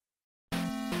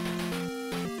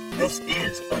This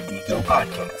is a Geeko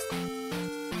podcast.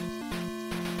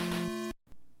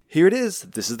 Here it is.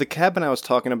 This is the cabin I was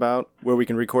talking about where we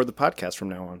can record the podcast from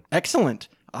now on. Excellent.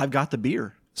 I've got the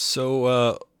beer.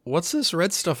 So, what's this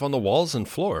red stuff on the walls and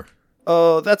floor?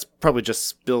 Oh, that's probably just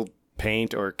spilled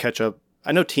paint or ketchup.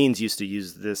 I know teens used to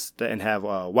use this and have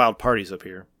wild parties up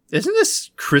here. Isn't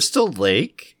this Crystal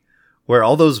Lake where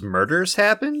all those murders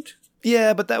happened?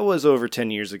 Yeah, but that was over 10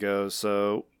 years ago,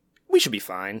 so we should be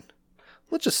fine.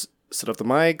 Let's just set up the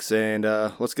mics and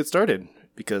let's get started.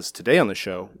 Because today on the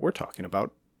show, we're talking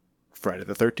about Friday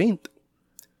the 13th.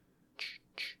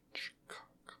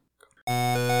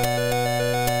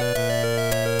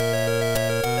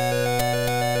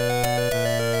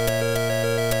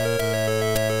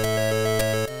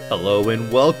 Hello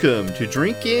and welcome to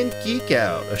Drink and Geek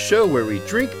Out, a show where we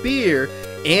drink beer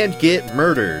and get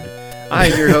murdered.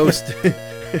 I'm your host.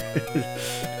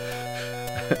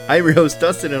 I'm your host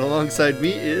Dustin, and alongside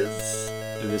me is...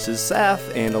 This is Saf,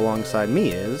 and alongside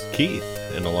me is... Keith,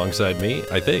 and alongside me,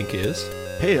 I think, is...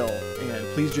 Pale, and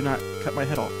please do not cut my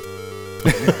head off.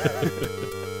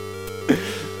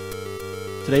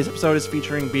 Today's episode is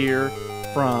featuring beer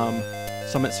from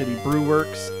Summit City Brew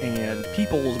Works and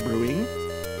People's Brewing,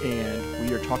 and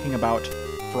we are talking about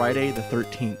Friday the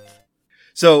 13th.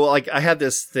 So, I had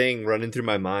this thing running through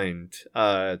my mind.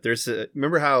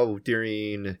 Remember how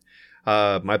during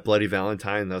My Bloody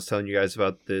Valentine, I was telling you guys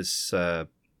about this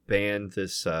band,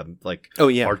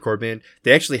 hardcore band?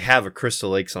 They actually have a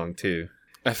Crystal Lake song, too.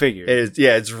 I figured.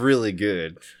 It's really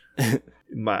good.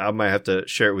 I might have to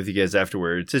share it with you guys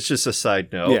afterwards. It's just a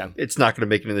side note. Yeah. It's not going to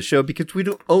make it in the show because we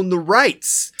don't own the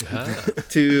rights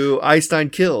to Einstein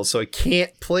Kills, so I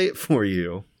can't play it for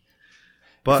you.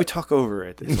 But if we talk over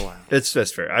it, it's allowed. that's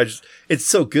fair. It's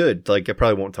so good. I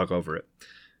probably won't talk over it.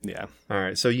 Yeah. All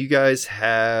right. So you guys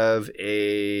have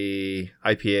a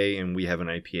IPA and we have an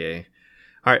IPA.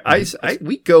 All right.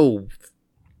 We go.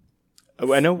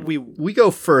 I know we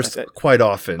go first quite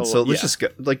often. Oh, so let's yeah. just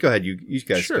go. Go ahead. You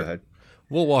guys Sure. go ahead.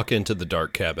 We'll walk into the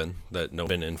dark cabin that no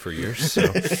been in for years. So.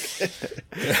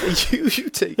 you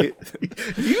take it.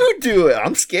 You do it.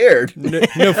 I'm scared.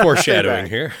 No foreshadowing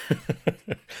here.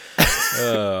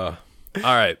 All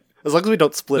right. As long as we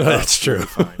don't split it up. That's true.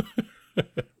 Fine.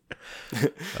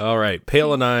 All right.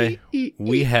 Pale and I,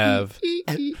 we have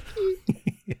the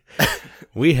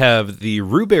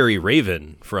Rhueberry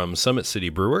Raven from Summit City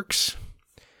Brew Works.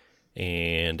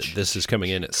 And this is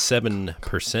coming in at 7%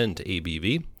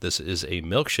 ABV. This is a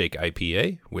milkshake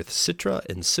IPA with Citra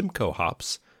and Simcoe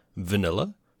hops,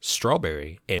 vanilla,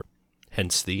 strawberry, and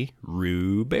hence the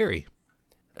Rhueberry.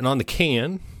 And on the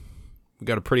can, we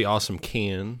got a pretty awesome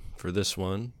can for this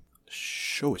one.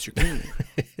 Show us your can.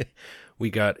 We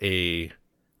got a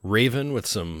raven with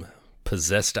some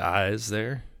possessed eyes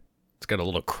there. It's got a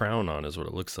little crown on is what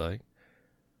it looks like.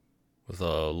 With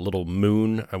a little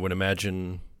moon, I would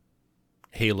imagine...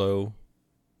 halo.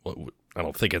 Well, I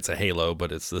don't think it's a halo,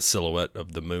 but it's the silhouette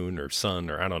of the moon or sun,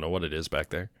 or I don't know what it is back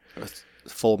there.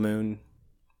 Full moon.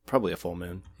 Probably a full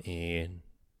moon. And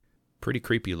pretty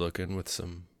creepy looking with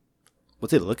some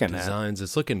What's it looking designs.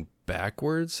 It's looking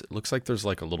backwards. It looks like there's a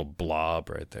little blob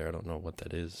right there. I don't know what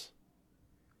that is.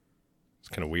 It's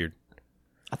kind of weird.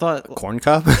 I thought at? Corn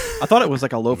cob? I thought it was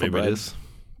like a loaf of Maybe bread it is.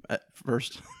 at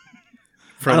first.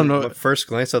 From I don't know. At first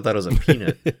glance, I thought it was a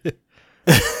peanut.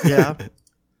 Yeah,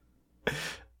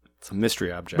 It's a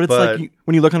mystery object. but it's like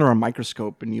when you look under a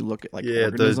microscope and you look at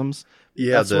organisms.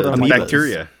 Yeah, That's what the amoebas-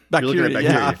 bacteria. You're looking at Bacteria,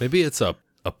 yeah. bacteria. Maybe it's a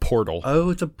portal. Oh,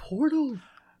 it's a portal.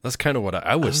 That's kind of what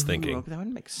I was Ooh, thinking. okay, that would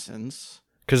make sense.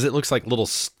 Because it looks like little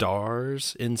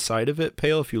stars inside of it,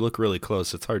 Pale. If you look really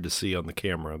close, it's hard to see on the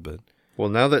camera, but Well,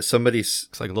 now that somebody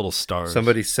it's like little stars.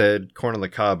 said corn on the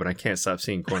cob, and I can't stop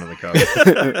seeing corn on the cob.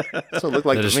 That's what it looked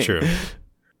like That to is me. true.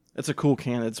 It's a cool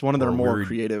can. It's one of their Or more weird.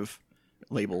 creative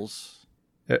labels.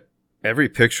 Every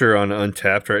picture on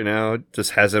Untapped right now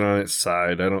just has it on its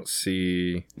side. I don't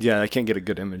see, Yeah, I can't get a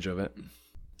good image of it.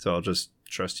 so I'll just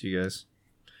trust you guys.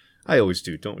 I always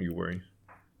do. Don't you worry.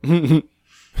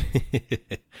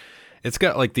 It's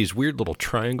got like these weird little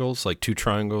triangles, like two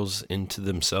triangles into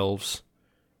themselves,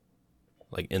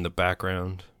 like in the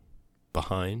background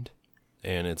behind.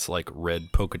 And it's like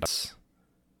red polka dots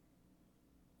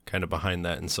kind of behind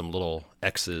that, and some little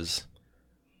X's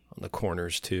on the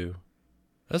corners too.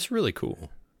 That's really cool.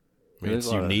 I mean, There's it's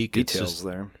a lot of unique. It's details just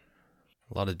there.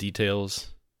 a lot of details.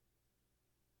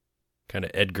 Kind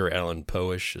of Edgar Allan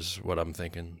Poe-ish is what I'm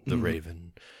thinking. The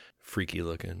Raven, freaky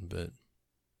looking, but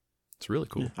it's really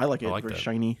cool. Yeah, I like it. I like Very that.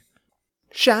 shiny.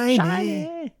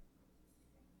 Shiny.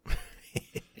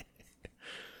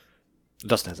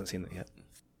 Dustin hasn't seen that yet.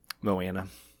 Moana.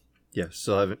 Yeah,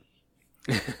 still haven't.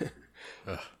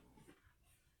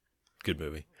 Good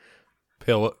movie.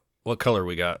 Pale, what color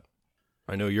we got?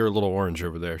 I know you're a little orange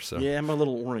over there, so Yeah, I'm a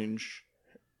little orange.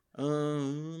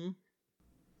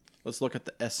 Let's look at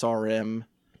the SRM.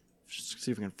 Just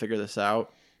see if we can figure this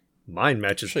out. Mine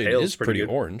matches actually, pale. it is pretty good.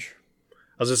 orange.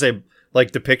 I was gonna say,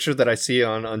 like the picture that I see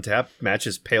on Untappd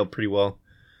matches pale pretty well.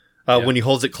 When he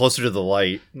holds it closer to the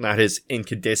light, not his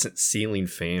incandescent ceiling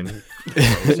fan.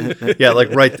 Yeah, like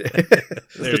right.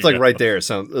 It's like right there.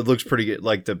 So it looks pretty good,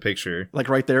 like the picture. Like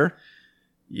right there?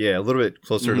 Yeah, a little bit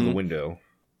closer to the window.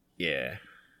 Yeah,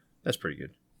 that's pretty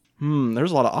good.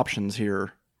 There's a lot of options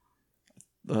here.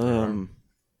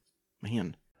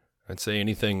 Man. I'd say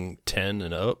anything 10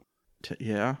 and up.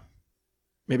 Yeah.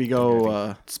 Maybe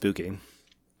go Spooky.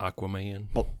 Aquaman.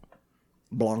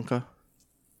 Blanca.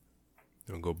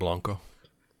 We'll go Blanco.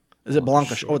 Is it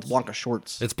Blanca? Oh, it's Blanca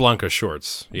shorts. It's Blanca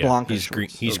shorts. Yeah, Blanca he's shorts. green.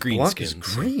 He's green Blanc is skinned.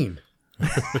 green.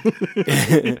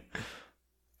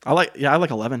 I like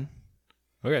 11.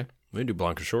 Okay, we can do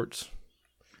Blanca shorts.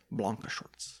 Blanca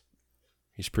shorts.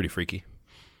 He's pretty freaky.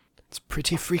 It's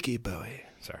pretty freaky, boy.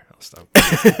 Sorry, I'll stop.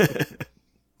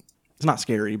 It's not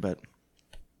scary, but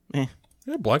Yeah,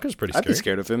 Blanca's pretty I'd scary. be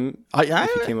scared of him I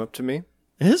if he came up to me.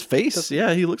 his face,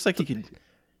 yeah, he looks like he could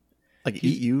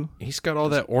eat you. He's got all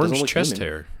that orange look chest human.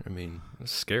 hair. I mean,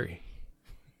 that's scary.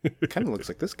 Kind of looks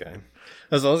like this guy.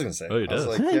 That's what I was gonna say. Oh, he I was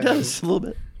does. like, Yeah, he does a little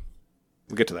bit.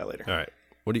 We'll get to that later. All right,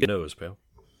 what do you nose, pal?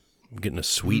 I'm getting a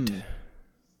sweet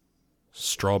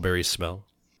strawberry smell.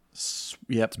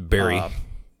 Yep. Berry.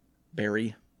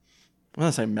 Berry. I'm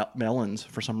gonna say melons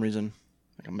for some reason,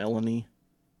 like a Melanie.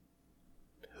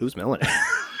 Who's Melanie?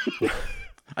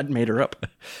 I made her up.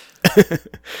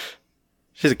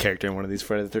 She's a character in one of these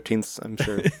Friday the 13th, I'm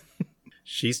sure.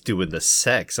 she's doing the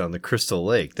sex on the Crystal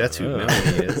Lake. That's who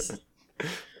Melanie is.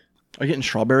 Are you getting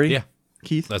strawberry? Yeah.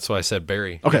 Keith. That's why I said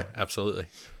berry. Okay. Yeah, absolutely.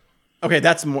 Okay,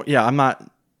 that's more. Yeah,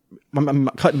 I'm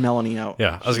cutting Melanie out.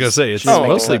 Yeah, I was gonna say it's Oh,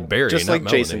 mostly okay. berry, Just not like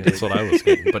melon. Jason That's did. what I was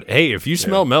getting. But hey, if you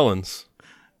smell melons,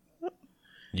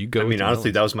 you go. I mean, with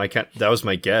honestly, melons. that was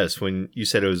my guess when you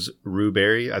said it was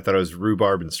rhubarberry. I thought it was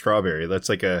rhubarb and strawberry. That's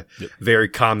like a very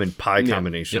common pie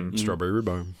combination. Yep, strawberry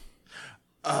rhubarb.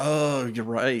 Oh, you're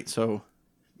right. So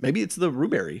maybe it's the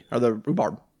rhubarb or the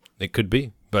rhubarb. It could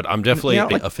be, but I'm definitely Yeah, an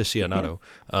like- aficionado.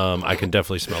 I can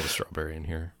definitely smell the strawberry in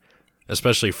here,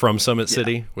 especially from Summit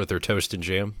City with their toast and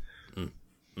jam.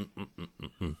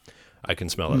 I can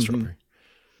smell that strawberry.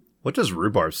 What does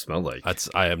rhubarb smell like?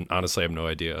 Honestly have no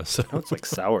idea. So Oh, it's like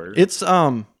sour. It's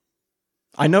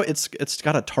I know it's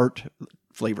got a tart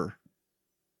flavor,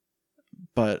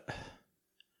 but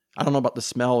I don't know about the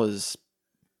smell. Is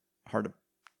hard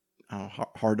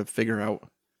to figure out.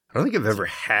 I don't think I've ever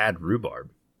had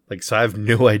rhubarb. Like, so I have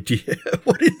no idea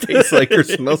what it tastes like or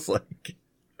smells like.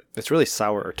 It's really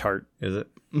sour or tart. Is it?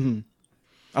 I don't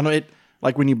know it.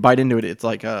 Like when you bite into it, it's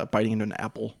like biting into an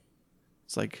apple.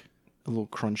 It's like a little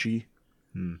crunchy,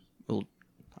 a little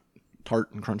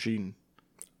tart and crunchy. And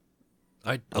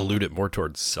I allude it more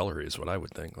towards celery is what I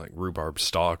would think, like rhubarb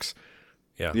stalks.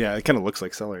 Yeah. Yeah, it kind of looks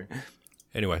like celery.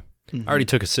 Anyway, I already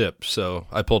took a sip, so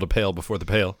I pulled a pail before the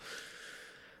pail.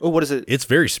 Oh, what is it? It's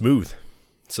very smooth.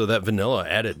 So that vanilla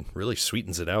added really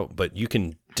sweetens it out, but you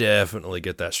can definitely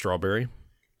get that strawberry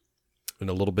and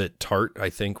a little bit tart, I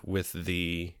think, with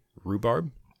the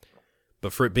rhubarb.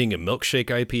 But for it being a milkshake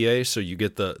IPA, so you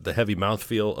get the heavy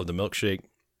mouthfeel of the milkshake,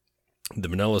 the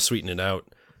vanilla sweeten it out,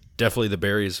 definitely the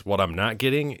berries. What I'm not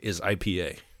getting is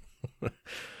IPA.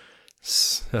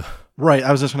 right,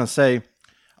 I was just gonna say,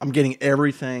 I'm getting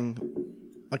everything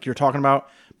like you're talking about,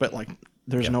 but like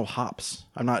there's no hops.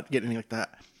 I'm not getting any like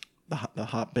that. The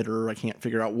hop bitter. I can't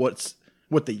figure out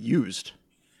what they used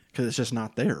because it's just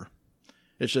not there.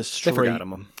 It's just They straight. forgot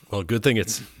them. Well, good thing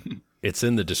it's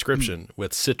in the description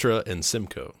with Citra and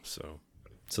Simcoe. So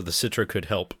the Citra could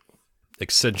help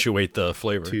accentuate the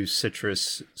flavor. 2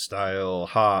 citrus style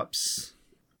hops.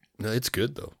 No, it's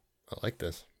good though. I like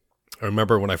this. I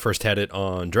remember when I first had it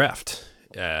on draft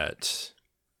at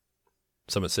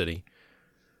Summit City.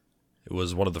 It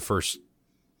was one of the first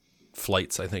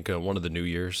flights, I think, one of the New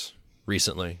Year's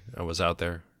recently. I was out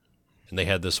there and they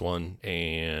had this one,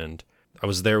 and I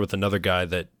was there with another guy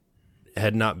that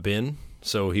had not been,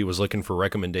 so he was looking for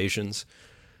recommendations.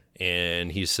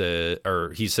 And he said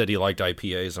he liked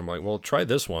IPAs. I'm like, well, try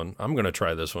this one. I'm going to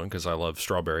try this one because I love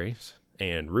strawberries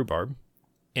and rhubarb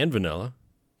and vanilla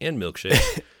and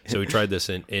milkshake. So we tried this,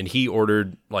 and he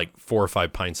ordered like 4 or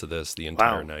 5 pints of this the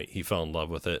entire night. He fell in love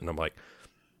with it, and I'm like,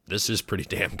 this is pretty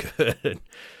damn good.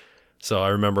 So I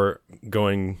remember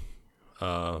going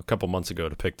a couple months ago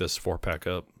to pick this 4-pack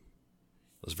up.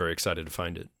 I was very excited to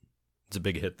find it. It's a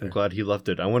big hit I'm there. glad he left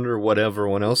it. I wonder what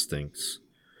everyone else thinks.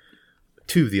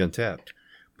 To the Untapped.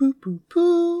 Boo, boo,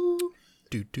 boo.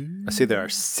 I see there are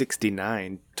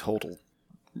 69 total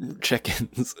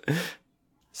check-ins.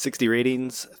 60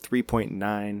 ratings,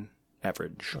 3.9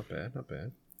 average. Not bad, not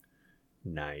bad.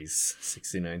 Nice.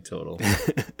 69 total.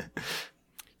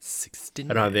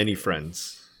 69. I don't have any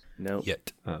friends. No.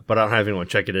 Yet. But I don't have anyone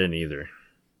check it in either.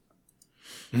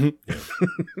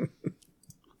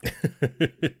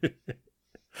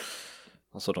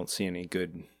 Also don't see any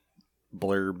good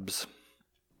blurbs.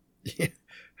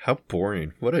 How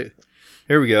boring.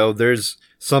 Here we go. There's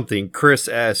something. Chris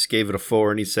S. gave it a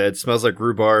 4 and he said, smells like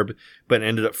rhubarb, but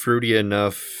ended up fruity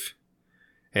enough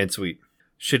and sweet.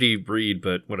 Shitty breed,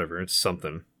 but whatever. It's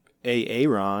something.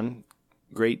 Aaron,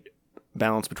 great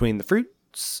balance between the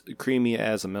fruits, creamy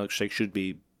as a milkshake should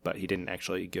be, but he didn't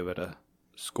actually give it a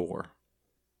score.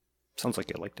 Sounds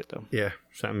like he liked it though. Yeah.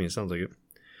 I mean, it sounds like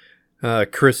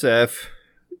it. Chris F.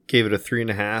 gave it a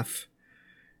 3.5.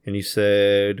 And he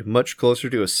said, much closer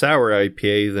to a sour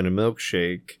IPA than a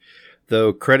milkshake,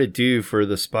 though credit due for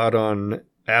the spot-on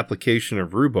application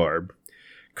of rhubarb.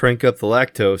 Crank up the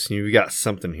lactose and you've got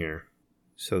something here.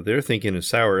 So they're thinking a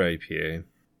sour IPA.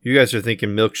 You guys are thinking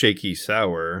milkshakey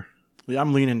sour. Yeah,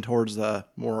 I'm leaning towards the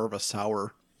more of a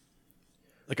sour,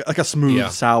 like a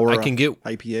smooth sour. I can get.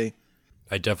 IPA.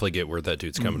 I definitely get where that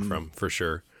dude's coming from for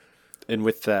sure. And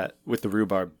with the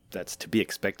rhubarb, that's to be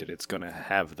expected. It's going to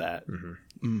have that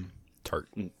Tart.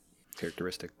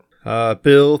 characteristic.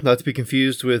 Bill, not to be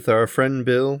confused with our friend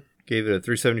Bill, gave it a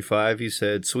 3.75. He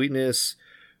said, sweetness,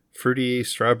 fruity,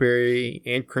 strawberry,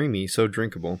 and creamy, so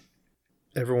drinkable.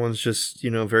 Everyone's just,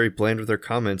 very bland with their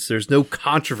comments. There's no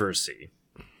controversy.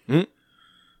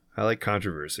 I like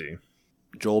controversy.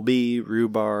 Joel B,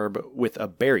 rhubarb with a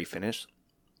berry finish.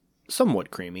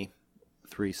 Somewhat creamy.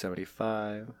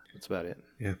 3.75. That's about it.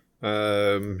 Yeah.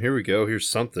 Here we go. Here's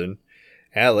something.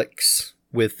 Alex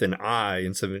with an I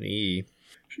instead of an E.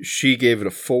 She gave it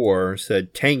a 4.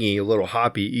 Said tangy, a little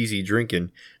hoppy, easy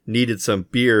drinking. Needed some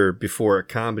beer before a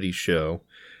comedy show.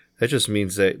 That just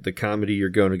means that the comedy you're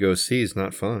going to go see is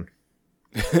not fun.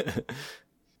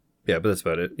 Yeah, but that's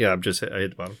about it. Yeah, I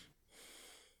hit the bottom.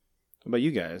 What about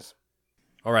you guys?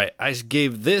 All right, I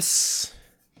gave this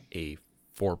a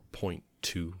 4.25.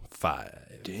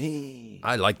 Dang.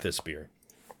 I like this beer.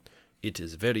 It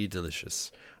is very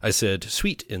delicious. I said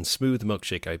sweet and smooth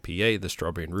milkshake IPA. The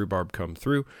strawberry and rhubarb come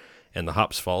through, and the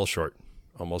hops fall short.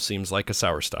 Almost seems like a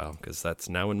sour style, because that's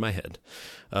now in my head.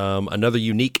 Another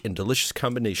unique and delicious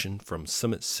combination from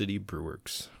Summit City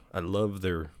Brewworks. I love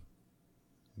their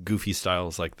goofy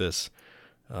styles like this.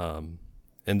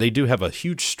 And they do have a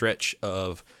huge stretch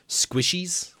of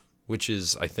squishies, which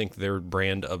is, I think, their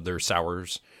brand of their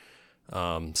sours.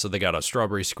 So they got a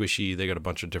strawberry squishy. They got a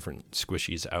bunch of different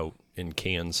squishies out in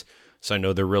cans. So I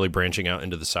know they're really branching out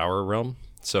into the sour realm.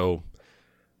 So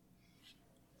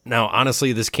now,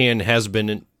 honestly, this can has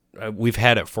been, we've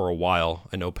had it for a while.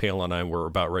 I know Pale and I were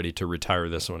about ready to retire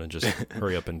this one and just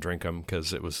hurry up and drink them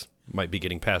because it might be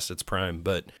getting past its prime.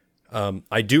 But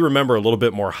I do remember a little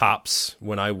bit more hops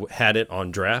when I had it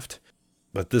on draft.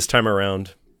 But this time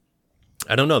around,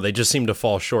 I don't know. They just seem to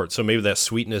fall short. So maybe that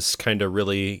sweetness kind of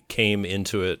really came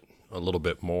into it a little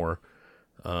bit more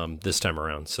this time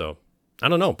around. So I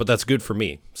don't know, but that's good for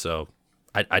me. So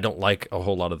I don't like a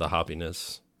whole lot of the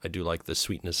hoppiness. I do like the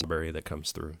sweetness of berry that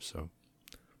comes through. So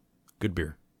good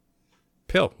beer.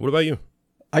 Pale, what about you?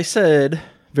 I said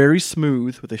very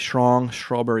smooth with a strong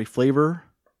strawberry flavor.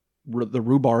 The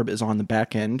rhubarb is on the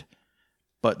back end,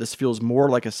 but this feels more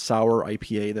like a sour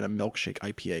IPA than a milkshake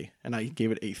IPA, and I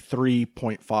gave it a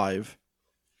 3.5.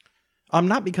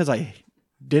 Not because I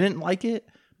didn't like it,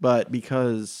 but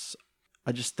because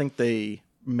I just think they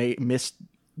missed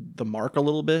the mark a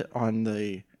little bit on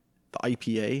the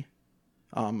IPA.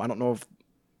 I don't know if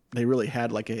they really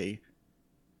had like a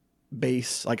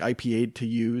base like IPA to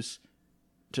use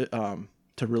to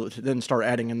then start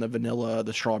adding in the vanilla,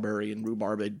 the strawberry, and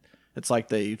rhubarb. It's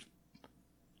like I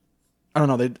don't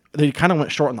know. They kind of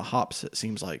went short on the hops. It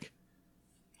seems like,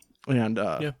 and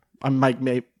Yeah.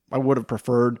 I would have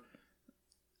preferred,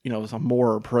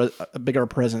 a bigger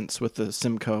presence with the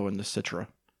Simcoe and the Citra.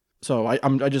 So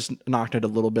I just knocked it a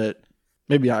little bit.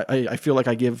 Maybe I feel like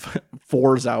I give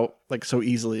 4s out like so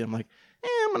easily. I'm like,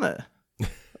 I'm gonna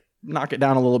knock it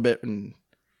down a little bit, and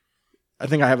I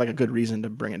think I have like a good reason to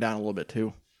bring it down a little bit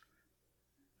too.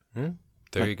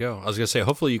 There you go. I was going to say,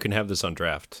 hopefully you can have this on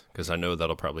draft, because I know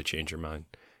that'll probably change your mind.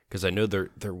 Because I know there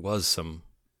was some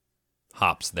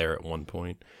hops there at one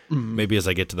point. Mm-hmm. Maybe as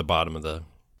I get to the bottom of the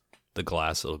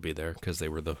glass, it'll be there, because they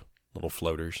were the little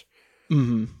floaters.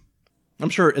 Mm-hmm. I'm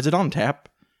sure. Is it on tap?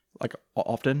 like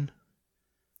often?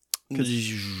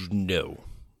 No.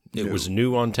 It was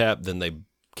new on tap, then they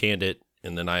canned it,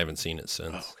 and then I haven't seen it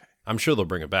since. Oh, okay. I'm sure they'll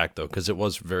bring it back, though, because it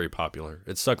was very popular.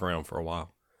 It stuck around for a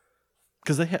while.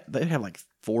 Because they have like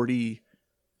 40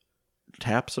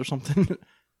 taps or something.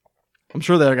 I'm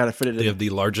sure they got to fit it They in. have the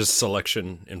largest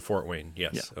selection in Fort Wayne,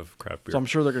 yes, of craft beer. So I'm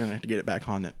sure they're going to have to get it back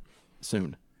on it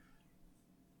soon.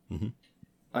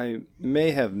 I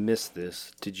may have missed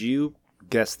this. Did you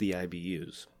guess the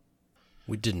IBUs?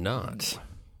 We did not.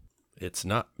 It's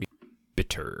not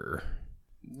bitter.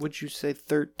 Would you say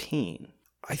 13?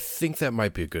 I think that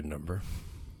might be a good number.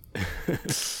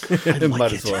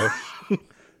 Might as well.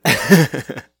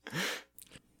 I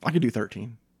could do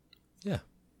 13. Yeah,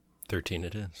 13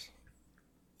 it is.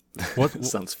 What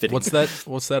Sounds fitting. What's that?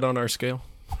 What's that on our scale?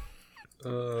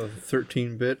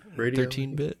 13-bit radio.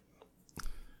 13-bit.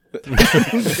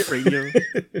 Radio.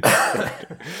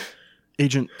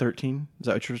 Agent 13. Is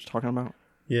that what you're talking about?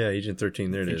 Yeah, Agent 13.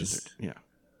 There it Agent is. 13, yeah.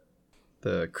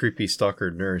 The creepy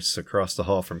stalker nurse across the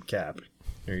hall from Cap.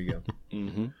 There you go.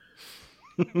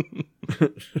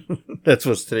 That's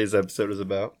what today's episode is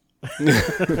about.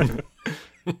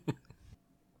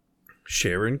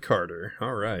 Sharon Carter.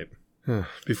 All right.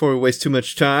 Before we waste too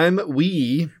much time,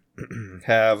 we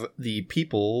have the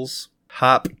People's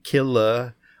Hop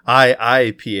Killa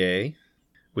IIPA,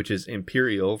 which is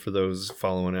Imperial for those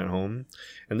following at home.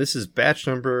 And this is batch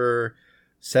number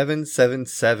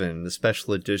 777, the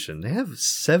special edition. They have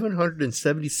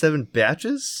 777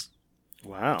 batches?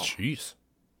 Wow. Jeez.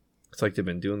 It's like they've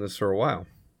been doing this for a while.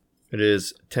 It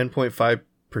is 10.5%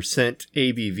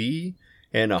 ABV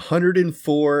and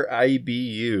 104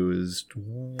 IBUs.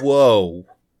 Whoa.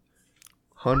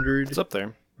 100. It's up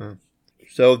there.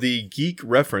 So the geek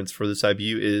reference for this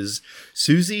IBU is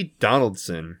Susie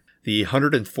Donaldson, the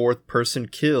 104th person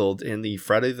killed in the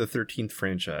Friday the 13th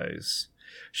franchise.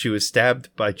 She was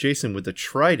stabbed by Jason with a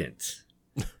trident.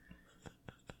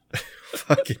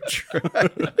 Fucking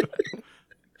trident.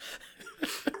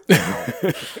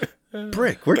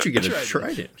 Brick, where'd you get a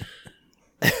trident?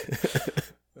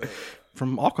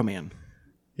 From Aquaman.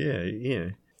 Yeah.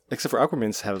 Except for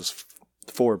Aquaman's has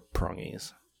 4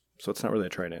 prongies, so it's not really a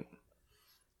trident.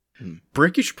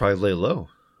 Brick, you should probably lay low.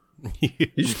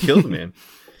 You should kill the man.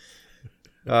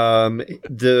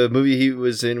 The movie he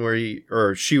was in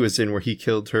she was in where he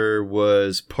killed her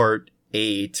was Part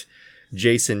 8,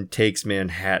 Jason Takes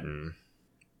Manhattan.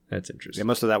 That's Yeah, interesting.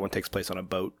 most of that one takes place on a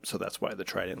boat, so that's why the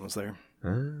trident was there.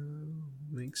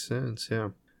 Makes sense, yeah.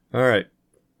 All right,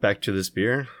 back to this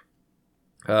beer.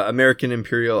 American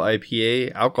Imperial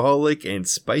IPA, alcoholic and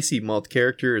spicy malt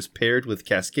character is paired with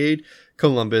Cascade,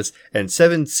 Columbus, and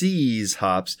Seven Seas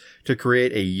hops to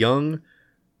create a young,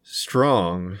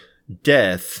 strong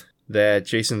death that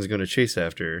Jason's going to chase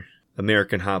after.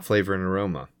 American hop flavor and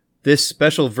aroma. This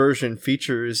special version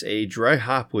features a dry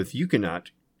hop with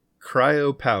Euconaut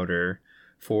cryo powder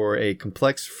for a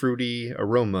complex fruity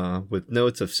aroma with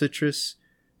notes of citrus,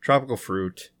 tropical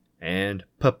fruit, and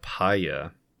papaya.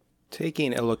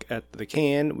 Taking a look at the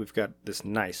can, we've got this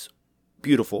nice,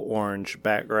 beautiful orange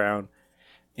background,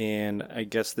 and I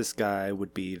guess this guy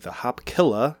would be the Hop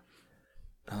Killa.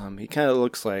 He kind of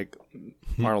looks like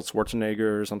Arnold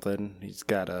Schwarzenegger or something. He's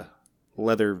got a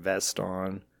leather vest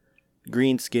on,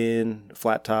 green skin,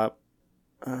 flat top.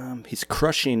 He's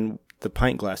crushing the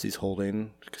pint glass he's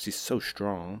holding because he's so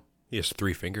strong. He has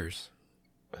 3 fingers.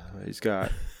 He's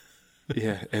got,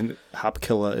 yeah, and Hop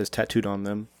Killa is tattooed on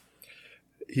them.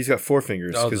 He's got 4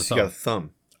 fingers Oh, because the he's got a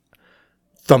thumb.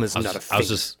 Thumb is I was, not a I face. was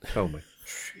just Oh my.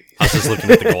 I was just looking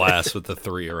at the glass with the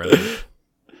 3 around it.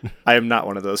 I am not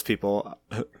one of those people.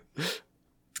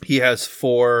 He has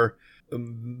 4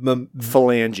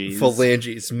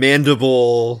 Phalanges.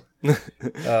 mandible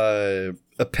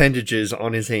appendages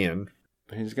on his hand.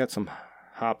 He's got some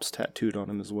hops tattooed on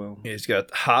him as well. He's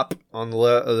got hop on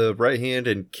the right hand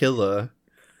and killa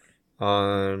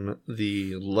on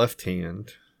the left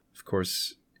hand. Of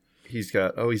course, he's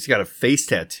got a face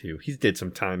tattoo. He did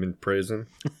some time in prison.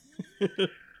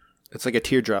 It's like a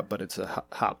teardrop, but it's a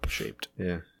hop shaped.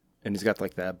 Yeah. And he's got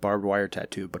like that barbed wire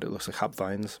tattoo, but it looks like hop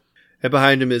vines. And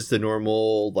behind him is the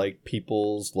normal like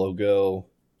People's logo,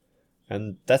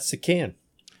 and that's the can.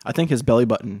 I think his belly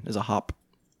button is a hop,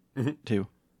 too.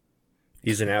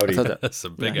 He's an Audi. I thought that, That's a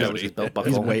big that was outie. his belt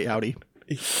He's buckle. way outy.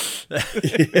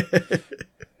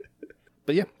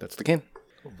 But yeah, that's the can.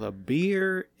 The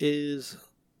beer is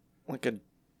like a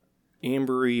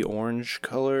ambery orange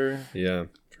color, Yeah,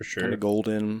 for sure. kind of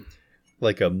golden.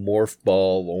 Like a morph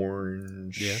ball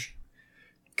orange. Yeah.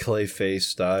 Clayface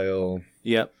style.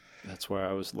 Yep, that's where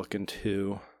I was looking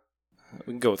too.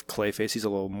 We can go with Clayface. He's a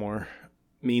little more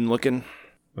mean looking.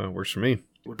 Works for me.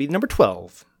 would be number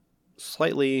 12.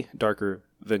 Slightly darker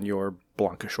than your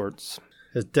Blanca shorts.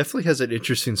 It definitely has an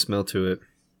interesting smell to it.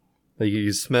 Like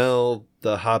you smell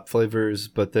the hop flavors,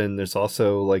 but then there's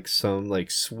also like some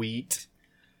like sweet.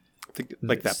 I think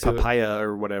like that So- papaya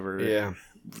or whatever. Yeah.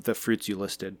 The fruits you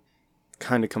listed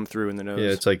kind of come through in the nose. Yeah,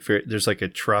 it's like there's like a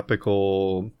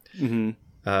tropical Mhm.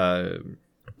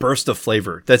 burst of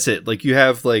flavor. That's it. Like you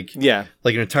have like Yeah.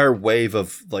 an entire wave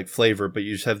of like flavor, but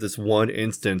you just have this one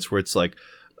instance where it's like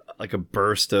a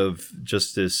burst of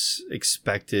just this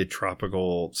expected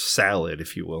tropical salad,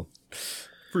 if you will.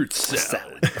 Fruit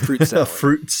salad. Fruit A salad.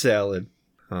 fruit salad.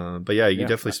 But yeah, you Yeah.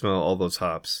 definitely smell all those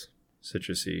hops,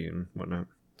 citrusy and whatnot.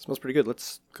 Smells pretty good.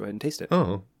 Let's go ahead and taste it.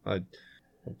 Oh, I'm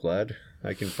glad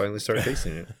I can finally start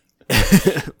tasting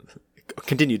it.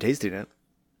 Continue tasting it.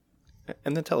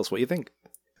 And then tell us what you think.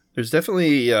 There's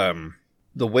definitely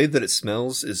the way that it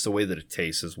smells is the way that it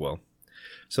tastes as well.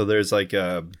 So there's like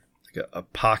a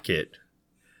pocket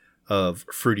of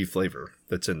fruity flavor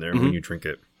that's in there when you drink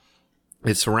it.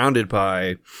 It's surrounded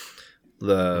by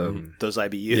the Those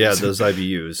IBUs. yeah those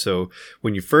IBUs. So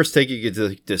when you first take it, you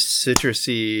get this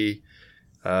citrusy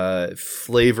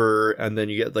flavor, and then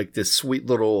you get like this sweet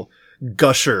little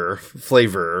gusher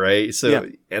flavor, right? So Yeah.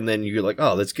 and then you're like,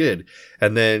 oh, that's good,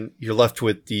 and then you're left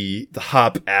with the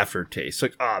hop aftertaste.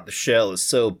 Like, the shell is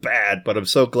so bad, but I'm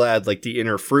so glad like the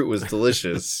inner fruit was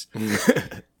delicious.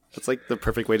 That's like the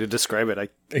perfect way to describe it. I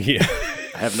Yeah.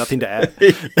 have nothing to add.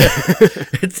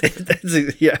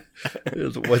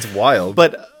 It's wild,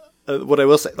 But what I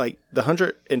will say, like the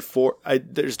 104,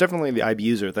 there's definitely the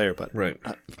IBUs are there, but right.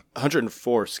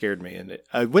 104 scared me, and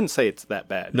I wouldn't say it's that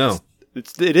bad. No.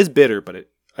 it is bitter, but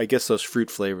I guess those fruit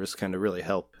flavors kind of really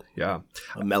help Yeah.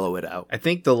 mellow it out. I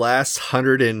think the last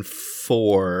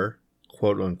 104,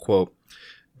 quote unquote,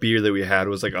 beer that we had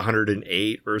was like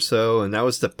 108 or so, and that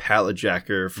was the Pallet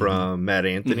Jacker from Matt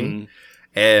Anthony,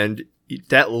 and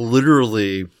that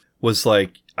literally was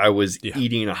like I was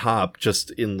eating a hop just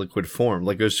in liquid form.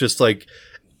 Like it was just like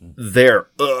there,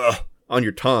 on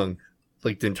your tongue,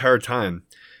 like the entire time.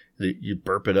 You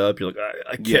burp it up. You're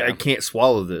like, I can't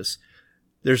swallow this.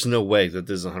 There's no way that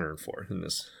this is 104 in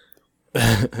this.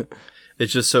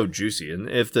 It's just so juicy, and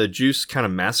if the juice kind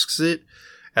of masks it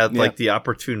at like the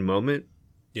opportune moment,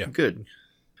 good.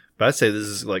 But I'd say this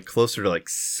is like closer to like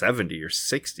 70 or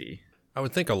 60. I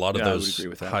would think a lot of Yeah, I would those agree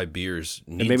with that. high beers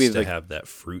needs maybe to like- have that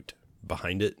fruit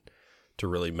behind it to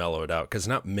really mellow it out, because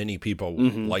not many people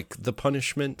Mm-hmm. like the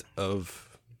punishment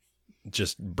of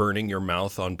just burning your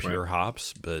mouth on pure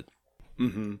hops, but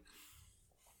It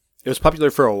was popular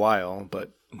for a while,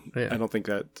 but Yeah. I don't think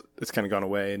that it's kind of gone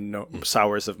away, and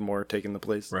sours have more taken the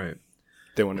place. Right.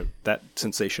 They wanted that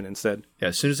sensation instead. Yeah,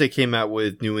 as soon as they came out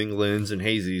with New Englands and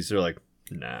Hazies, they're like,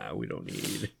 nah, we don't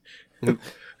need.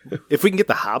 If we can get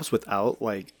the hops without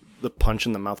like the punch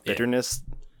in the mouth bitterness,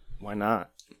 why not?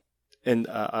 And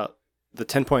the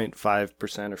 10.5%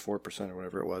 or 4% or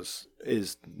whatever it was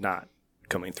is not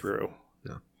coming through.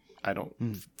 No. I don't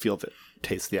feel that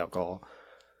taste the alcohol.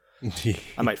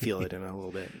 I might feel it in a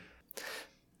little bit.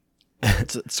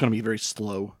 It's going to be very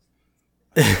slow.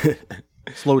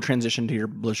 Slow transition to your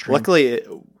bloodstream. Luckily,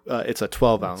 it's a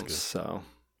 12 ounce, so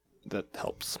that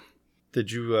helps.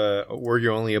 Did you, were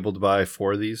you only able to buy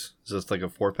 4 of these? Is this like a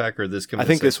 4-pack or this? I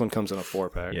think this one comes in a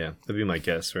 4-pack. Yeah, that'd be my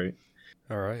guess, right?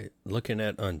 all right. Looking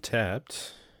at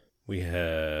Untapped, we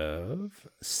have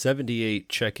 78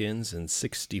 check-ins and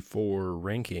 64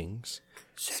 rankings.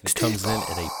 It comes in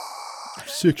at a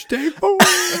 64.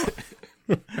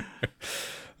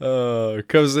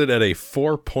 Comes in at a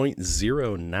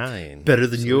 4.09. Better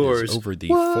than So it is yours. over the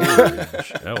 4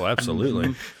 range. Oh,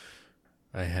 absolutely.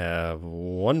 I have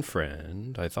one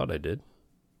friend. I thought I did.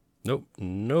 Nope,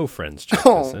 no friends checked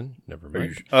this in. Never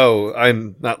mind. Oh,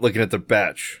 I'm not looking at the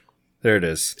batch. There it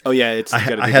is. Oh yeah, it's got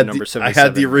to be I the had number the, 77. I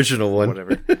had the original one.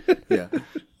 Whatever. Yeah.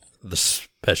 The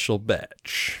special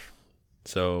batch.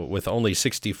 So with only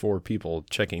 64 people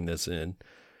checking this in,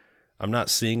 I'm not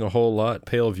seeing a whole lot.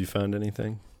 Pale, have you found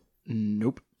anything?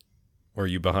 Nope. Or are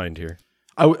you behind here?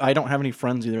 I don't have any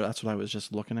friends either. That's what I was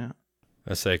just looking at.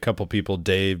 I say a couple people.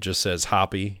 Dave just says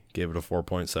hoppy. Gave it a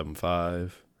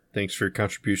 4.75. Thanks for your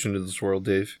contribution to this world,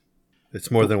 Dave.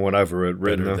 It's more than what I've written.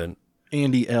 Better though.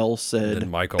 Andy L said than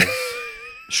Michael.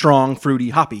 strong, fruity,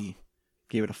 hoppy.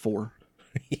 Gave it a 4.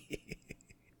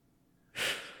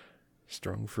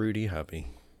 Strong, fruity, hoppy.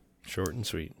 Short and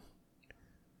sweet.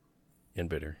 And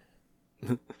bitter.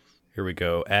 Here we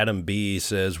go. Adam B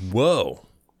says, whoa,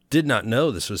 did not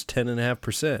know this was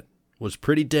 10.5%. Was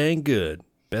pretty dang good.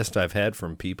 Best I've had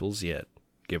from Peoples yet.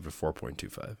 Give it a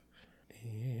 4.25.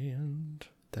 And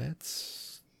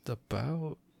that's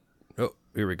about Oh,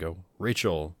 here we go.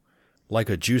 Rachel, like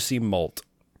a juicy malt,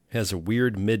 has a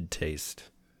weird mid-taste,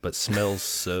 but smells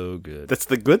so good. That's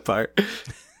the good part.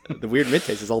 The weird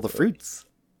mid-taste is all the fruits.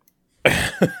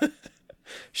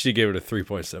 She gave it a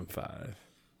 3.75.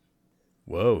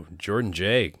 Whoa, Jordan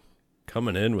J.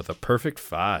 coming in with a perfect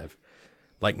 5.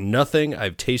 Like nothing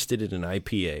I've tasted in an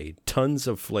IPA. Tons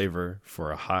of flavor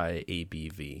for a high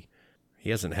ABV. He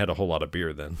hasn't had a whole lot of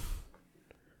beer then.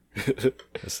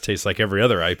 This tastes like every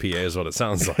other IPA is what it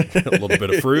sounds like. A little bit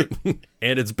of fruit,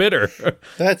 and it's bitter.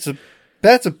 That's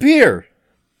a beer.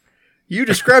 You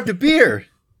described a beer.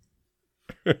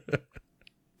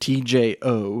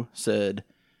 TJO said,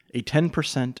 a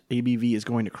 10% ABV is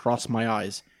going to cross my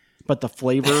eyes, but the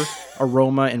flavor,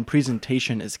 aroma, and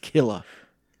presentation is killer.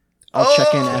 I'll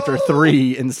check in after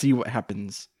 3 and see what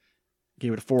happens.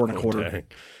 Gave it a 4 1/4. Dang.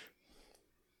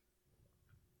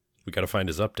 We got to find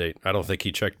his update. I don't think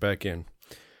he checked back in.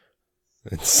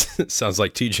 It sounds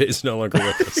like TJ's no longer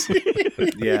with us.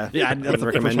 Yeah. Yeah, I wouldn't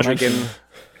recommend drinking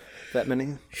that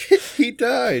many. He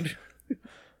died.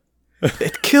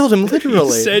 It killed him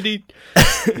literally.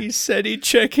 He said he'd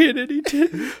check in and he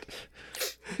didn't.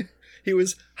 He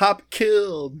was hop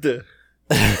killed.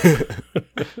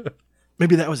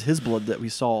 Maybe that was his blood that we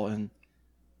saw in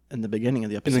the beginning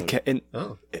of the episode.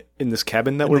 In this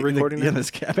cabin that we're recording in in?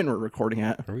 this cabin we're recording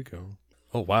at. Here we go.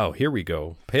 Oh, wow. Here we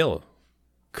go. Pale.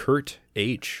 Kurt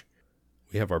H.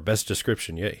 We have our best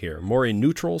description yet here. More a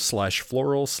neutral /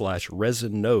 floral /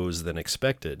 resin nose than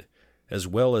expected, as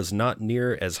well as not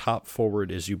near as hop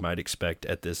forward as you might expect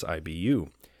at this IBU.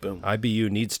 Boom. IBU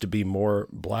needs to be more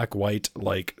black-white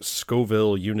like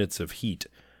Scoville units of heat.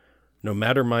 No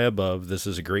matter my above, this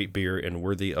is a great beer and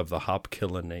worthy of the Hop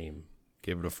Killa name.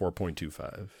 Gave it a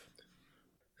 4.25.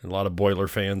 A lot of boiler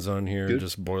fans on here, Good.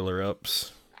 just boiler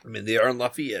ups. I mean, they are in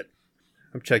Lafayette.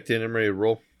 I'm checked in. I'm ready to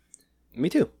roll. Me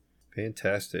too.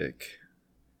 Fantastic.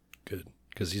 Good,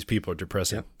 because these people are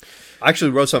depressing. I actually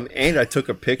wrote something and I took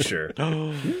a picture.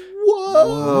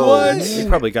 Whoa. You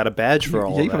probably got a badge for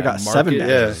all Yeah, you that. probably got 7 Yeah.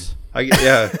 badges.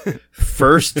 Yeah.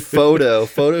 First photo.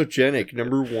 Photogenic.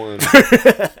 Number 1.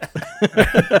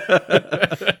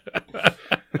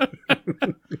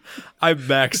 I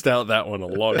maxed out that one a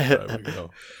long time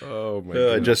ago. Oh my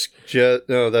god! Just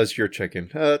no, that's your check-in.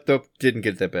 Nope, didn't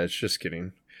get that badge. Just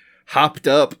kidding. Hopped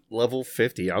Up level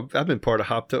 50. I've been part of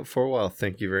Hopped Up for a while.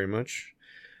 Thank you very much.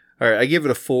 All right, I give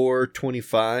it a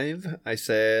 4.25. I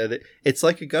said it's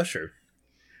like a gusher.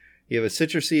 You have a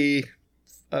citrusy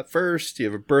at first, you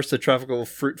have a burst of tropical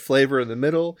fruit flavor in the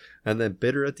middle, and then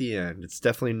bitter at the end. It's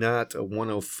definitely not a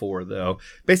 104 though.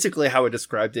 Basically, how I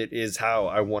described it is how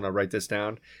I want to write this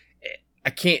down. I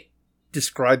can't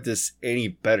describe this any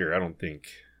better, I don't think.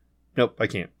 Nope, I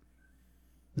can't.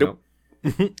 Nope.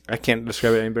 I can't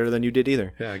describe it any better than you did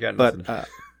either. Yeah, I got nothing. But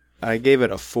I gave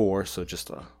it a 4, so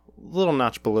just a little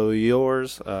notch below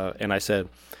yours. And I said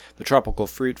the tropical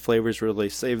fruit flavors really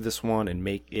save this one and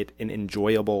make it an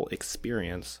enjoyable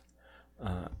experience.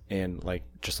 And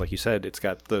just like you said, it's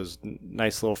got those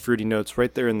nice little fruity notes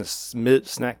right there in the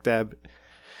snack dab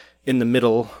in the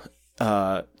middle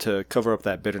to cover up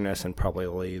that bitterness and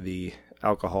probably the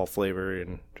alcohol flavor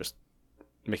and just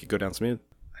make it go down smooth.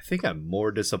 I think I'm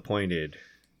more disappointed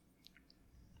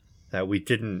that we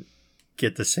didn't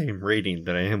get the same rating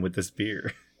that I am with this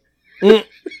beer. You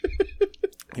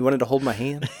wanted to hold my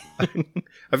hand?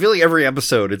 I feel like every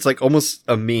episode, it's like almost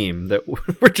a meme that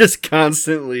we're just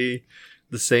constantly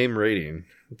the same rating.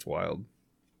 It's wild.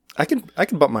 I can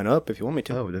bump mine up if you want me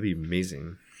to. Oh, that'd be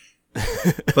amazing.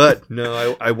 But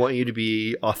no, I want you to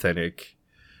be authentic.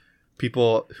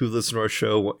 People who listen to our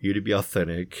show want you to be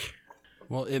authentic.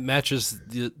 Well, it matches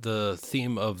the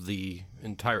theme of the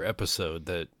entire episode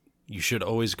that you should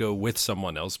always go with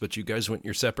someone else, but you guys went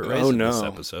your separate ways in this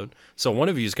episode. So one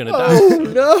of you is going to die.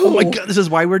 no! Oh my god, this is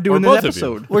why we're doing Or this both of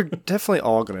you. episode. We're definitely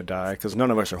all going to die because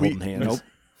none of us are holding hands. Nope.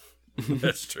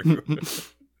 That's true.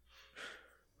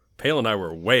 Pale and I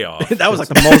were way off. That was like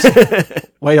the most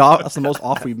way off. That's the most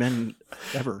off we've been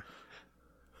ever.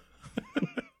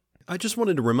 I just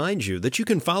wanted to remind you that you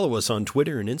can follow us on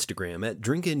Twitter and Instagram at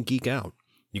DrinkInGeekOut.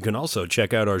 You can also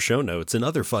check out our show notes and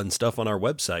other fun stuff on our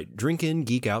website,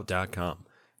 drinkingeekout.com.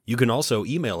 You can also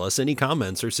email us any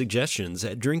comments or suggestions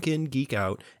at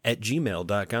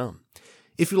drinkingeekout@gmail.com.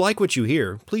 If you like what you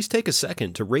hear, please take a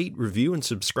second to rate, review, and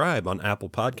subscribe on Apple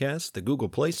Podcasts, the Google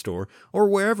Play Store, or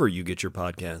wherever you get your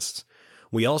podcasts.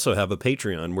 We also have a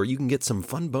Patreon where you can get some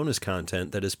fun bonus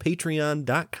content that is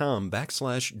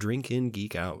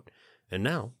patreon.com/drinkingeekout. And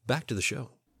now, back to the show.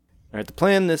 All right, the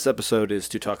plan this episode is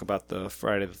to talk about the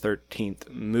Friday the 13th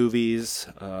movies.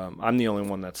 I'm the only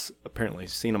one that's apparently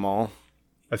seen them all.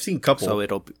 I've seen a couple. So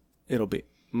it'll it'll be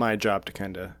my job to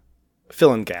kind of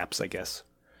fill in gaps, I guess.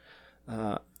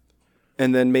 And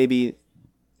then maybe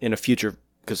in a future,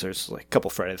 because there's like a couple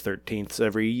Friday the 13th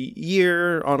every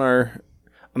year on our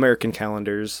American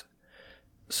calendars,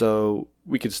 so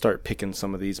we could start picking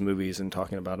some of these movies and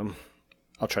talking about them.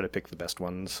 I'll try to pick the best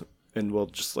ones, and we'll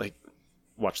just like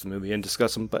watch the movie and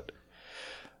discuss them. But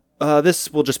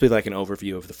this will just be like an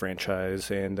overview of the franchise,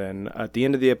 and then at the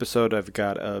end of the episode, I've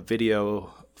got a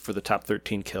video for the top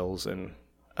 13 kills, and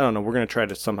I don't know, we're gonna try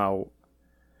to somehow.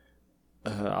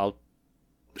 I'll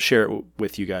share it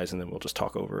with you guys, and then we'll just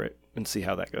talk over it and see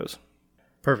how that goes.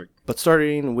 Perfect. But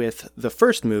starting with the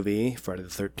first movie, Friday the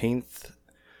 13th,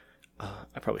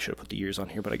 I probably should have put the years on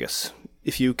here, but I guess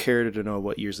if you cared to know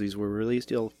what years these were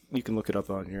released, you can look it up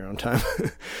on your own time.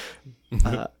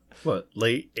 What,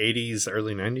 late 80s,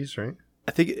 early 90s, right?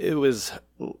 I think it was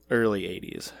early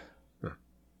 80s.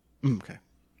 Okay.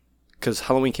 Because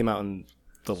Halloween came out in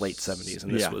the late 70s,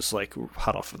 and this was like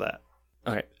hot off of that.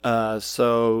 All right,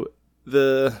 so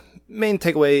the main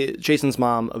takeaway, Jason's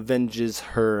mom avenges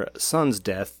her son's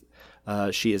death.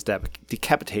 She is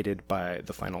decapitated by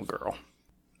the final girl.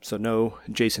 So no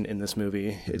Jason in this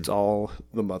movie. It's all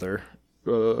the mother,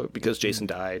 because Jason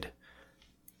died.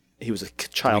 He was a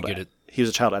child. He was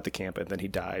a child at the camp, and then he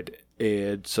died.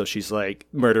 And so she's like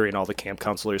murdering all the camp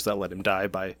counselors that let him die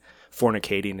by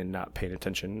fornicating and not paying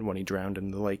attention when he drowned in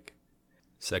the lake.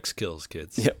 Sex kills,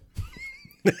 kids. Yep.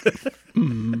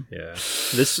 Yeah.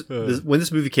 This when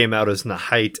this movie came out, it was in the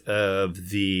height of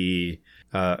the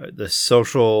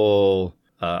social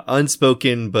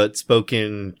unspoken but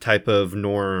spoken type of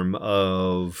norm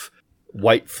of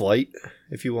white flight,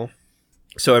 if you will.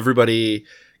 So everybody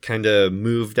kind of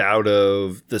moved out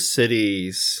of the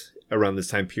cities around this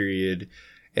time period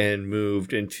and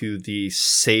moved into the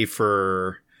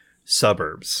safer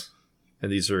suburbs.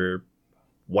 And these are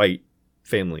white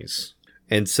families.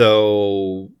 And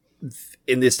so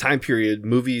in this time period,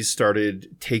 movies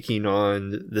started taking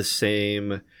on the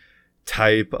same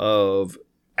type of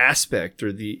aspect,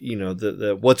 or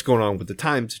the what's going on with the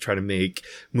time, to try to make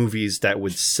movies that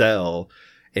would sell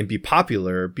and be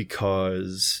popular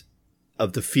because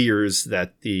of the fears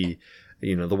that the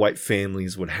white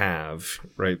families would have,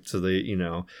 right? So they,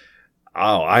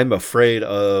 I'm afraid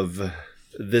of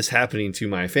this happening to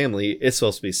my family. It's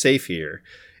supposed to be safe here.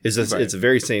 It's the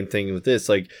very same thing with this.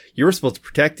 Like, you were supposed to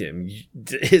protect him.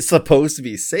 It's supposed to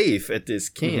be safe at this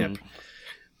camp.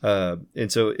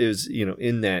 And so it was,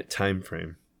 in that time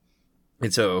frame.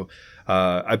 And so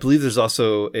I believe there's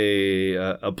also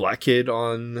a black kid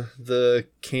on the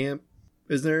camp,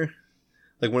 isn't there?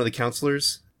 Like one of the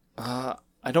counselors? I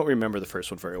don't remember the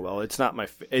first one very well. It's not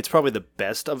it's probably the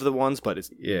best of the ones, but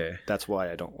that's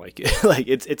why I don't like it. Like,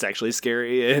 it's actually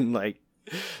scary and like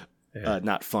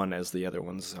not fun as the other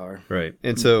ones are. Right.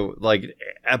 And so like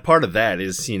a part of that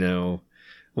is,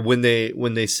 when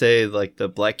they say like the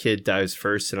black kid dies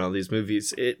first in all these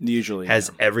movies, it usually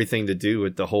has everything to do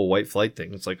with the whole white flight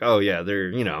thing. It's like, oh yeah,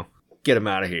 they're, get them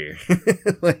out of here.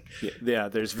 Like,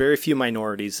 there's very few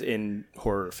minorities in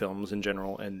horror films in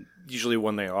general, and usually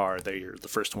when they're the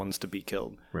first ones to be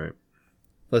killed. Right.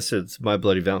 Unless it's My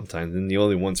Bloody Valentine, then the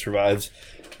only one survives,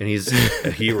 and he's a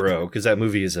hero, because that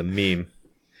movie is a meme.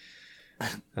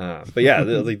 But yeah,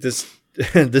 like this,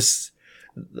 I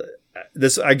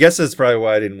guess that's probably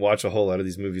why I didn't watch a whole lot of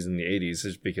these movies in the 80s,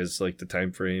 is because like the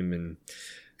time frame and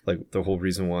like the whole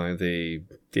reason why they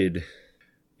did,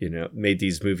 made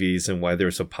these movies and why they were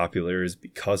so popular is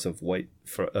because of the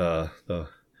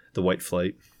white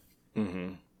flight.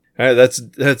 Mm-hmm. All right, that's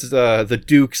the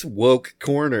Duke's woke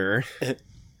corner.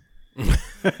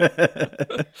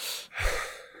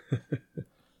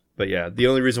 But yeah, the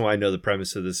only reason why I know the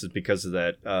premise of this is because of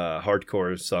that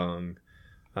hardcore song,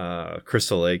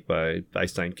 Crystal Lake by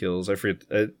Einstein Kills. I forget.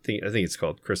 I think it's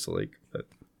called Crystal Lake, but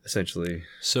essentially.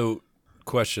 So,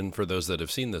 question for those that have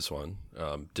seen this one: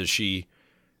 does she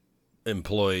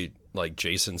employ like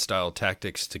Jason style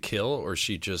tactics to kill, or is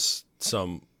she just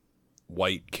some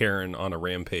white Karen on a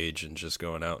rampage and just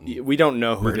going out and we don't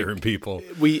know murdering people?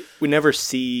 We never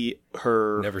see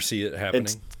her. Never see it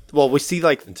happening. We see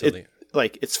like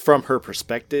it's from her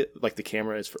perspective, like the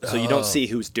camera is, so you don't see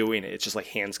who's doing it. It's just like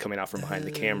hands coming out from behind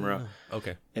the camera,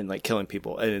 and like killing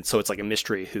people, and so it's like a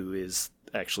mystery who is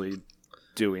actually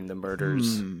doing the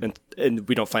murders, and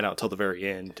we don't find out until the very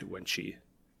end when she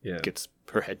gets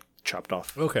her head chopped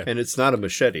off. Okay, and it's not a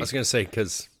machete. I was gonna say,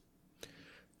 because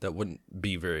that wouldn't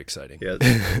be very exciting. Yeah,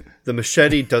 the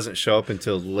machete doesn't show up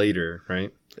until later,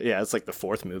 right? Yeah, it's like the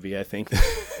fourth movie, I think.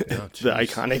 All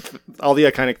the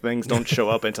iconic things don't show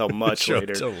up until much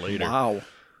later. Until later. Wow.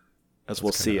 As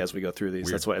we'll see as we go through these.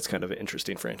 Weird. That's why it's kind of an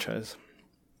interesting franchise.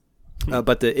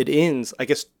 But it ends, I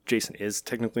guess Jason is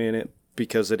technically in it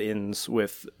because it ends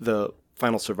with the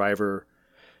final survivor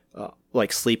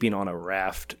like sleeping on a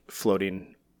raft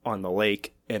floating on the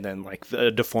lake, and then like the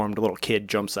deformed little kid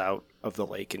jumps out of the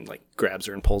lake and like grabs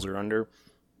her and pulls her under.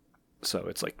 So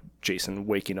it's like Jason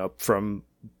waking up from,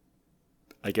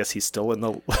 I guess he's still in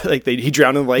the like he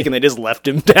drowned in the lake and they just left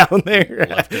him down there.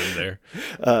 Left him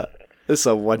there.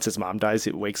 So once his mom dies,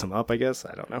 it wakes him up, I guess.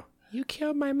 I don't know. You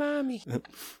killed my mommy.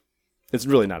 It's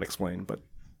really not explained, but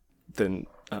then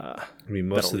I mean,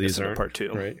 most that'll of these lead us into aren't part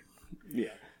 2. right? Yeah.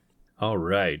 All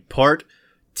right. Part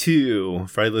 2,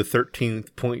 Friday the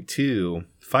 13th.2.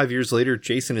 5 years later,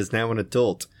 Jason is now an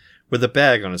adult with a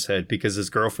bag on his head because his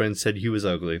girlfriend said he was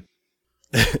ugly.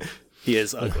 He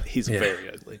is ugly. He's very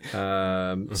ugly.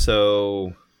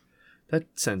 So that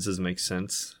senses makes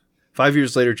sense. 5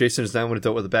 years later, Jason is now an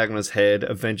adult with a bag on his head.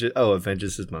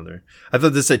 Avenges his mother. I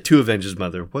thought this said to avenge his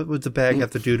mother. What would the bag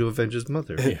have to do to avenge his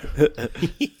mother?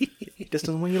 He just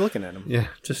doesn't want you looking at him. Yeah,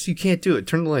 just you can't do it.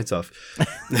 Turn the lights off.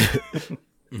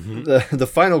 The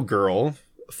final girl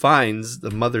finds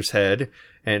the mother's head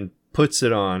and puts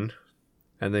it on,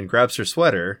 and then grabs her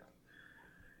sweater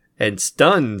and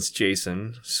stuns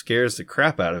Jason, scares the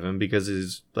crap out of him because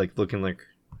he's like looking like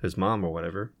his mom or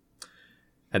whatever,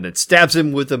 and then stabs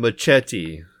him with a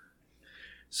machete.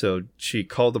 So she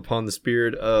called upon the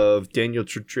spirit of Daniel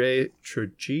Trejo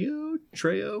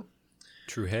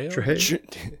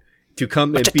to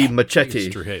come and be machete.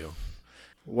 Trujillo.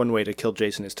 One way to kill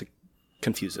Jason is to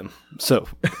confuse him. So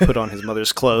put on his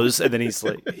mother's clothes, and then he's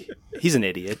like, he's an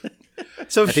idiot.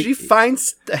 So if she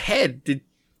finds the head,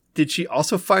 did she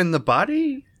also find the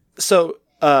body? So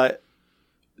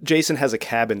Jason has a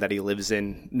cabin that he lives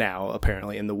in now,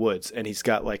 apparently in the woods, and he's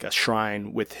got like a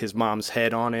shrine with his mom's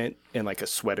head on it and like a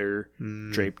sweater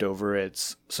draped over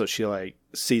it. So she like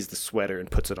sees the sweater and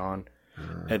puts it on.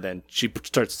 And then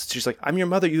she's like, I'm your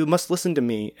mother, you must listen to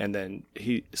me. And then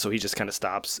he just kind of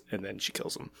stops, and then she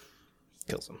kills him.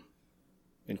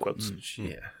 In quotes.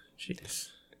 Yeah. Jeez.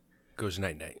 Goes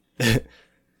night-night.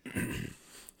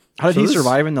 How did So he this-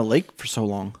 survive in the lake for so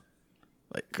long?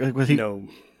 Like was he? No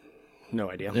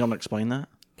idea. They don't explain that.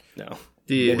 No.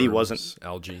 The Maybe he wasn't.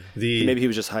 Algae. Maybe he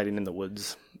was just hiding in the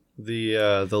woods.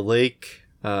 the lake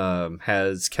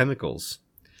has chemicals,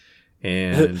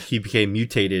 and he became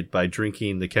mutated by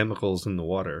drinking the chemicals in the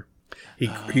water.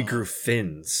 He grew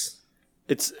fins.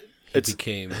 It's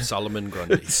Became Solomon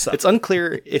Grundy. it's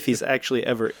unclear if he's actually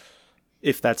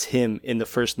if that's him in the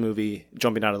first movie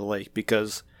jumping out of the lake,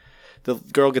 because the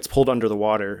girl gets pulled under the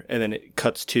water and then it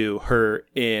cuts to her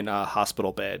in a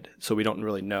hospital bed. So we don't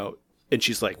really know. And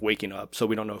she's like waking up. So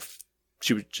we don't know if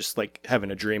she was just like having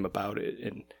a dream about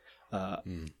it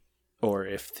and, or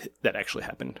if that actually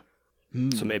happened.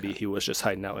 So maybe he was just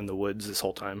hiding out in the woods this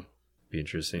whole time. Be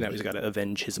interesting. Now he's got to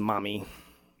avenge his mommy.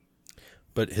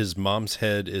 But his mom's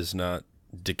head is not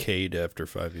decayed after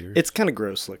 5 years. It's kind of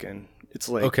gross looking. It's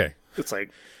like, Okay. It's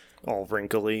like all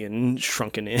wrinkly and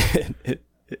shrunken in.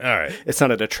 All right. It's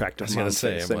not an attractive was gonna mom's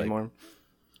say, face I'm like- anymore.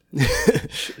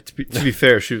 To be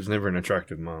fair, she was never an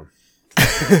attractive mom.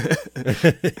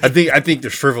 I think the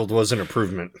shriveled was an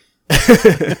improvement.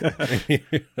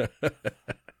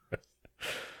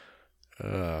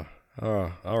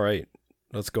 All right.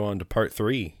 Let's go on to part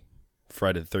 3.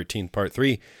 Friday the 13th, part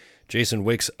 3. Jason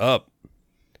wakes up,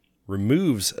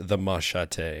 removes the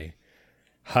machete,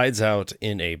 hides out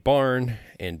in a barn,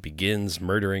 and begins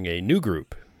murdering a new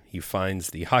group. He finds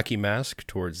the hockey mask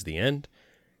towards the end,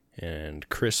 and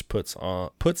Chris puts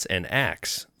an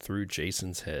axe through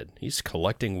Jason's head. He's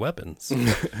collecting weapons.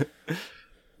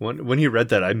 When he read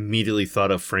that, I immediately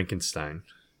thought of Frankenstein.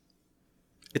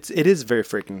 It is very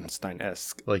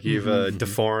Frankenstein-esque. Like you have a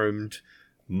deformed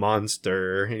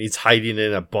monster, and he's hiding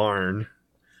in a barn.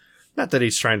 Not that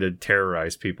he's trying to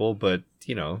terrorize people, but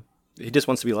you know, He just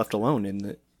wants to be left alone,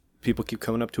 and people keep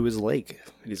coming up to his lake.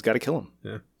 He's got to kill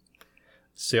him.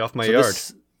 stay off my So yard.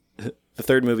 the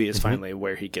third movie is finally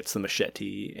where he gets the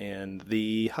machete and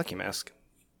the hockey mask.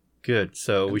 Good.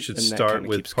 So we should and that start kinda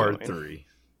with keeps part going. 3.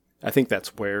 I think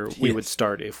that's where we would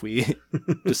start if we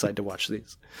decide to watch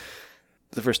these.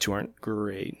 The first two aren't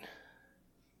great.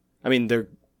 I mean,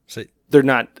 So, they're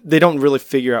not. They don't really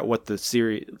figure out what the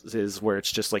series is, where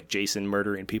it's just like Jason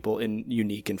murdering people in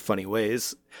unique and funny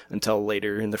ways until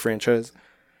later in the franchise.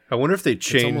 I wonder if they it's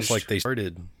changed. almost like they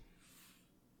started.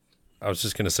 I was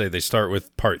just going to say they start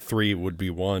with part 3 would be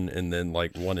 1, and then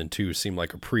like 1 and 2 seem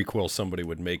like a prequel somebody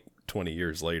would make 20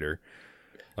 years later.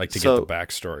 Like to So- get the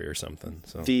backstory or something.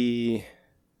 So The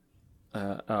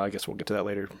I guess we'll get to that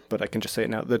later, but I can just say it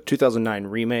now. The 2009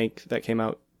 remake that came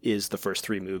out is the first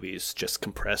three movies just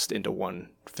compressed into one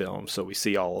film. So we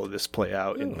see all of this play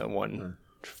out in the one.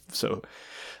 So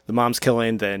the mom's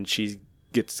killing, then she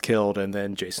gets killed, and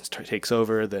then Jason takes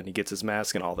over, then he gets his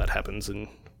mask, and all that happens in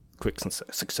quick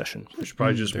succession. We should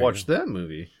probably just watch that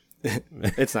movie.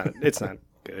 It's not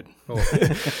good. Well,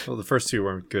 the first two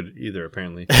weren't good either,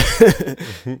 apparently.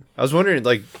 I was wondering,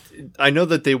 like, I know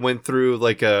that they went through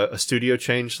like a studio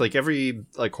change. Like every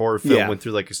like horror film went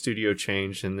through like a studio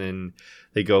change, and then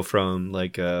they go from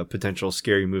like a potential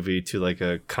scary movie to like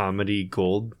a comedy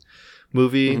gold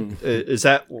movie. Is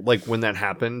that like when that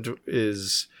happened?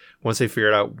 Is once they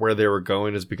figured out where they were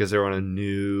going, is because they were on a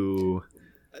new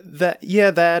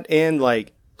that and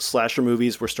like slasher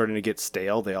movies were starting to get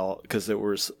stale. They all, because there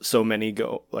was so many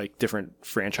different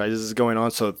franchises going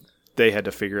on, so they had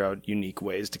to figure out unique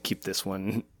ways to keep this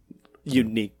one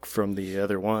unique from the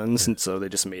other ones, and so they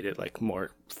just made it like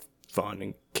more fun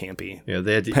and campy. Yeah,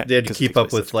 they had to keep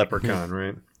up with Leprechaun,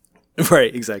 right?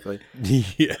 Right, exactly.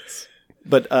 Yes.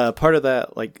 But part of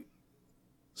that, like,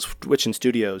 switching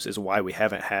studios is why we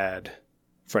haven't had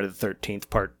Friday the 13th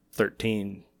Part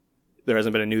 13. There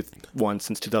hasn't been a new one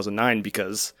since 2009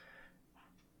 because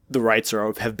the rights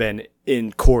have been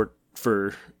in court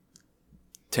for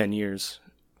 10 years.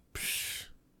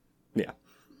 Yeah.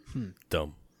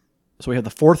 Dumb. So we have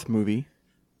the fourth movie,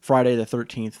 Friday the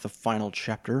 13th, the final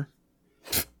chapter.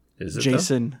 Is it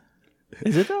Jason.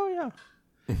 Is it though?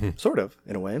 Yeah. Sort of,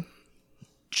 in a way.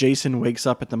 Jason wakes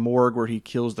up at the morgue where he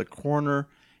kills the coroner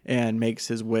and makes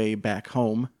his way back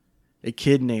home. A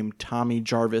kid named Tommy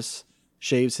Jarvis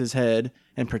shaves his head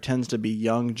and pretends to be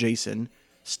young Jason,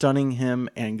 stunning him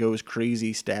and goes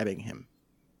crazy stabbing him.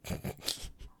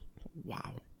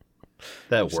 Wow.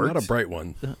 That It's worked? not a bright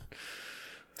one.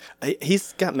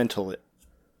 He's got mental...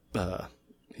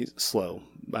 he's slow.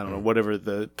 I don't know, whatever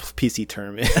the PC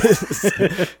term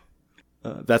is.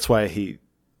 That's why he...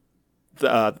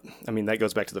 I mean, that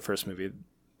goes back to the first movie.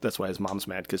 That's why his mom's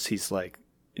mad, because he's like,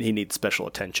 he needs special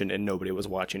attention, and nobody was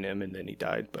watching him, and then he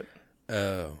died. But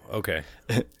Oh, okay.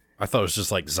 I thought it was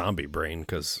just like zombie brain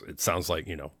because it sounds like,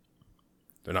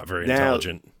 they're not very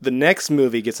intelligent. The next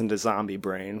movie gets into zombie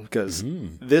brain because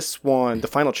this one, the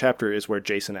final chapter, is where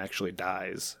Jason actually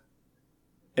dies,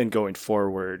 and going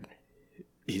forward,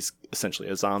 he's essentially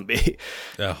a zombie.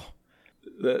 Oh,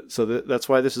 So that's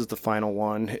why this is the final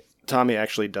one. Tommy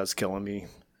actually does kill him. He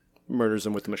murders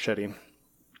him with the machete.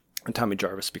 And Tommy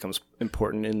Jarvis becomes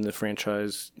important in the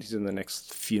franchise. He's in the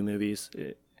next few movies.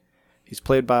 He's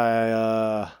played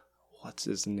by, what's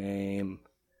his name?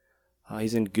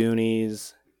 He's in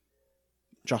Goonies.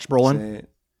 Josh Brolin.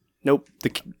 Nope,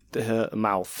 the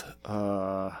mouth.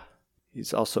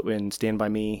 He's also in Stand By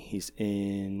Me. He's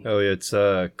in... Oh, yeah, it's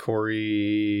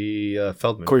Corey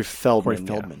Feldman. Corey Feldman. Corey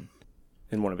Feldman. Yeah,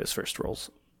 in one of his first roles.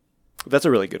 That's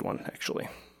a really good one, actually.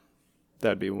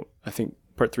 That'd be, I think,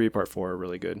 Part 3, Part 4 are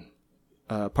really good.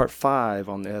 Part 5,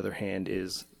 on the other hand,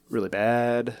 is really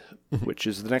bad, which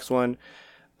is the next one.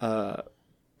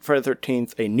 Friday the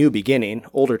 13th, A New Beginning.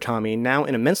 Older Tommy, now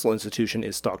in a mental institution,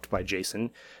 is stalked by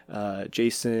Jason.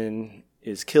 Jason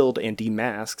is killed and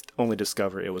demasked, only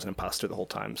discover it was an imposter the whole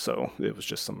time. So it was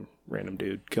just some random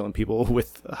dude killing people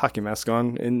with a hockey mask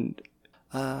on, and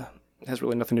has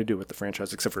really nothing to do with the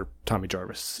franchise except for Tommy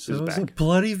Jarvis is It was back. a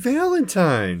bloody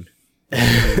Valentine.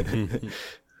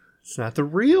 It's not the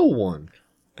real one.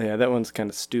 Yeah, that one's kind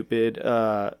of stupid.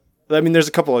 I mean, there's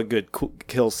a couple of good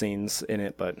kill scenes in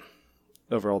it, but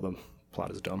overall the plot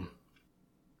is dumb.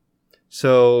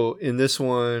 So in this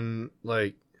one,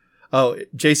 like,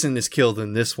 Jason is killed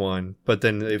in this one, but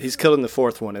then He's killed in the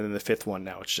fourth one, and then the fifth one,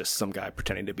 now it's just some guy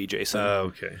pretending to be Jason.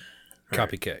 okay.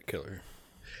 copycat killer.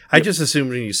 I just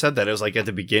assumed when you said that it was like at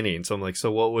the beginning. So I'm like, so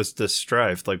what was the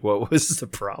strife? Like, what was the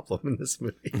problem in this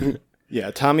movie?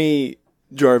 Yeah, Tommy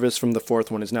Jarvis from the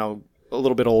fourth one is now a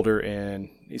little bit older, and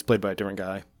he's played by a different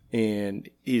guy, and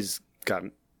he's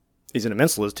in a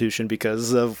mental institution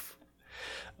because of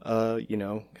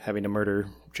having to murder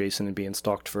Jason and being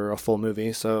stalked for a full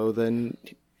movie. So then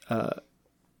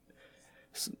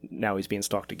now he's being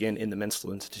stalked again in the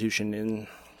mental institution, and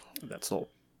that's the whole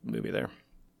movie there.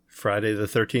 Friday the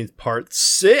 13th, Part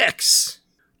 6.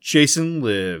 Jason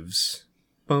Lives.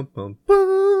 Bum, bum,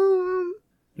 bum.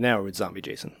 Now we're with Zombie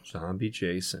Jason. Zombie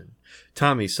Jason.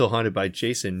 Tommy, still haunted by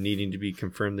Jason, needing to be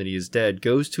confirmed that he is dead,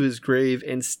 goes to his grave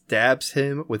and stabs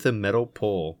him with a metal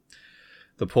pole.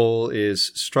 The pole is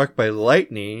struck by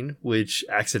lightning, which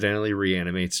accidentally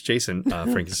reanimates Jason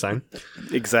Frankenstein,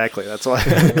 Exactly. That's why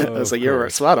I was like, you're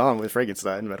spot on with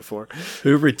Frankenstein metaphor.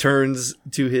 who returns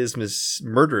to his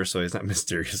murderous ways, not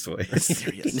mysterious ways.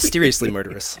 Mysteriously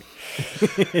murderous.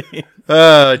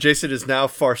 Jason is now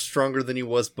far stronger than he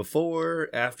was before.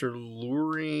 After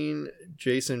luring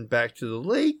Jason back to the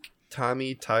lake,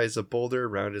 Tommy ties a boulder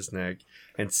around his neck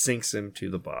and sinks him to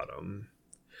the bottom.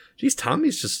 Geez,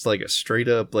 Tommy's just like a straight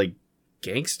up like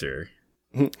gangster.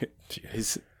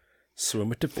 He's Swim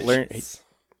with the Learn- fishes.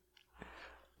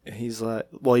 he's like,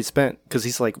 well, he spent, because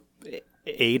he's like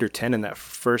 8 or 10 in that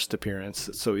first appearance,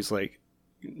 so he's like,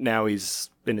 now he's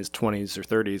in his 20s or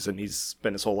 30s, and he's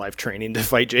spent his whole life training to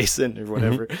fight Jason or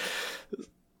whatever.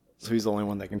 So he's the only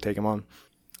one that can take him on.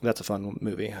 That's a fun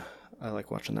movie. I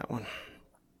like watching that one.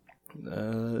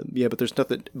 Yeah, but there's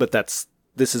nothing. But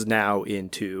this is now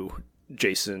into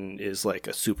Jason is like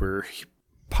a super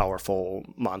powerful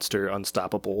monster,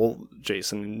 unstoppable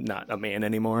Jason, not a man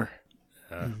anymore.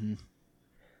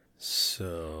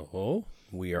 So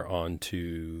we are on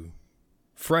to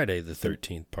Friday the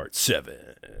 13th, Part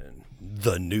 7.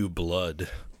 The New Blood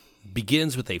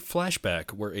begins with a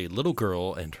flashback where a little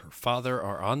girl and her father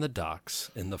are on the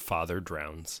docks and the father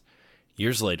drowns.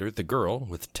 Years later, the girl,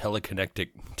 with telekinetic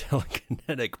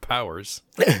powers,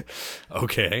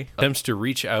 attempts to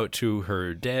reach out to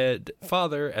her dead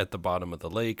father at the bottom of the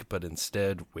lake, but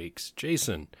instead wakes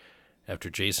Jason. After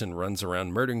Jason runs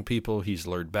around murdering people, he's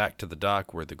lured back to the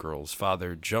dock where the girl's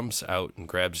father jumps out and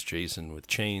grabs Jason with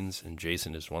chains, and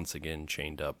Jason is once again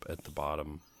chained up at the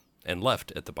bottom and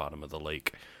left at the bottom of the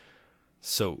lake.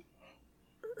 So,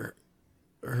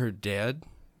 her dad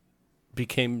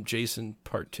became Jason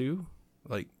Part 2?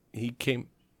 Like, he came...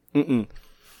 Mm-mm.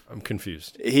 I'm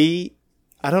confused. I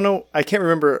don't know. I can't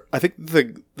remember. I think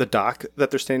the dock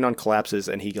that they're standing on collapses,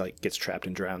 and he like gets trapped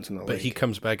and drowns in the lake. But he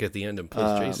comes back at the end and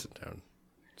pulls Jason down.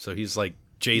 So he's like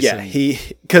Jason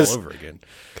all all over again.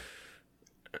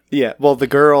 Yeah, well, the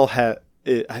girl had...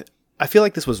 I feel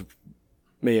like this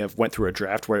may have went through a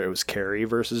draft where it was Carrie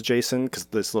versus Jason, because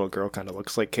this little girl kind of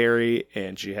looks like Carrie,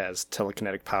 and she has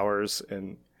telekinetic powers,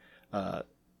 and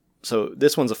so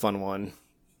this one's a fun one,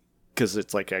 because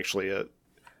it's like actually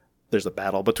there's a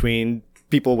battle between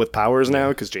people with powers now,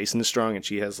 because Jason is strong and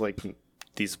she has like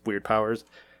these weird powers.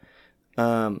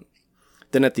 Then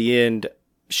at the end,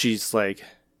 she's like,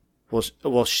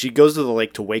 well, she goes to the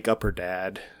lake to wake up her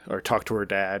dad, or talk to her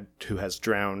dad, who has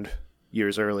drowned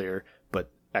years earlier, but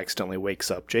accidentally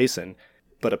wakes up Jason.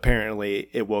 But apparently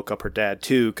it woke up her dad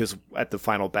too, because at the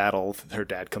final battle, her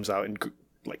dad comes out and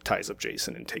like ties up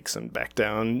Jason and takes him back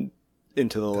down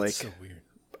into the lake. So weird.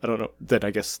 I don't know. Then I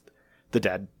guess the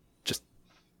dad just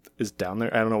is down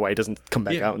there. I don't know why he doesn't come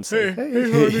back out and say,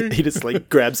 hey, honey. He just like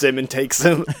grabs him and takes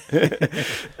him.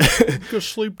 Go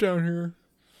sleep down here.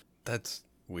 That's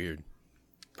weird.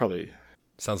 Probably.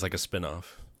 Sounds like a spinoff.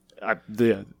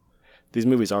 These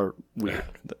movies are weird,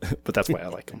 but that's why I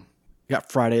like them. We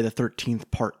got Friday the 13th,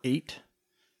 Part 8.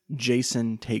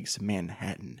 Jason Takes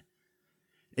Manhattan.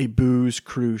 A booze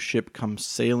cruise ship comes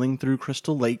sailing through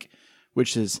Crystal Lake,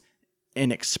 which is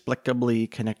inexplicably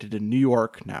connected to New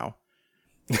York now.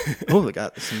 Oh, they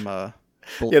got some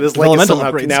this lake is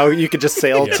somehow now you could just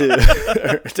sail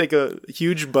to or take a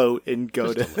huge boat and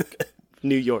go to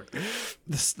New York.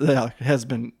 Crystal Lake has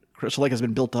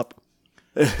been built up.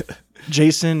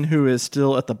 Jason, who is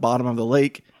still at the bottom of the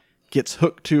lake, gets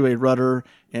hooked to a rudder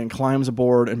and climbs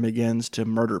aboard and begins to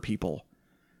murder people.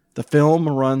 The film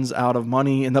runs out of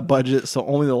money in the budget, so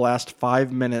only the last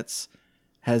 5 minutes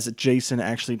has Jason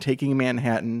actually taking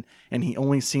Manhattan, and he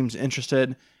only seems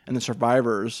interested in the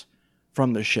survivors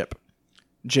from the ship.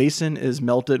 Jason is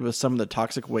melted with some of the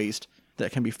toxic waste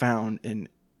that can be found in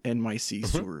NYC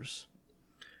sewers.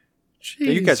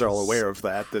 Yeah, you guys are all aware of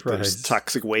that there's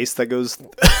toxic waste that goes.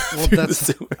 Well,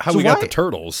 that's how we got the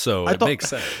turtles, so it makes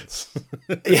sense.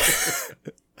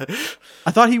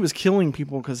 I thought he was killing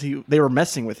people because they were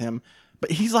messing with him,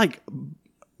 but he's like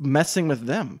messing with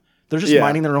them. They're just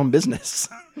minding their own business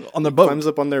on the boat. Climbs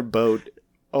up on their boat.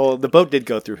 Oh, the boat did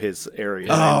go through his area.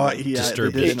 Oh, yeah,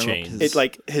 disturbed his chains. It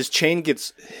like his chains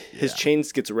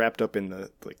gets wrapped up in the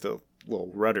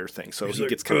little rudder thing, so he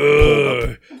gets kind of pulled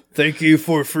up. Thank you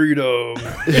for freedom.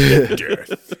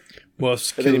 Death.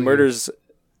 And then he murders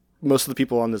most of the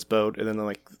people on this boat, and then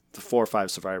like the 4 or 5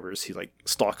 survivors, he like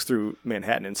stalks through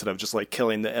Manhattan instead of just like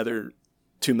killing the other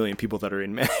 2 million people that are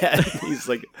in Manhattan. He's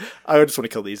like, I just want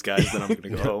to kill these guys, then I'm going to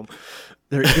go home.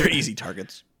 They're easy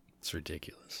targets. It's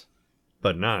ridiculous.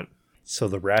 But not. So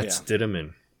the rats did him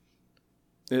in.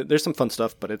 There's some fun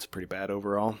stuff, but it's pretty bad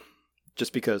overall.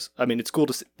 Just because, I mean, it's cool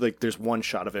to see, like, there's one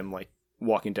shot of him, like,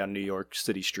 walking down New York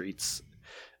City streets,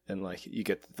 and like you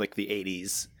get like the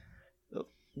 80s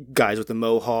guys with the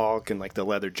mohawk and like the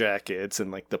leather jackets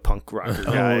and like the punk rocker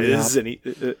guys, and he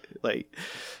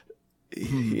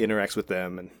interacts with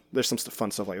them, and there's some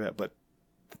fun stuff like that, but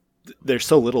there's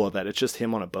so little of that. It's just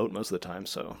him on a boat most of the time,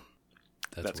 so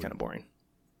that's kind of boring.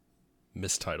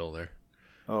 Mistitle there.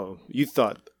 Oh, you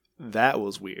thought that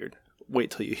was weird.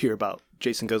 Wait till you hear about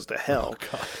Jason Goes to Hell. Oh,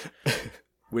 God.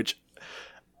 Which,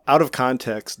 out of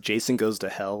context, Jason Goes to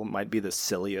Hell might be the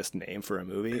silliest name for a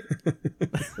movie.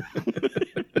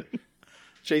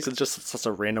 Jason's just such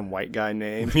a random white guy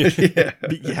name. Yeah.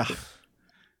 Yeah.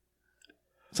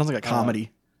 Sounds like a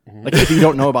comedy. Like if you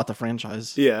don't know about the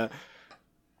franchise. Yeah.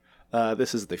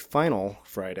 This is the final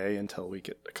Friday until we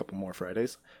get a couple more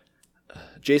Fridays.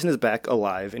 Jason is back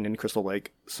alive and in Crystal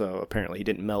Lake, so apparently he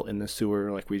didn't melt in the sewer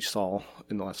like we saw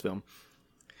in the last film.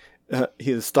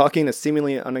 He is stalking a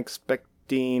seemingly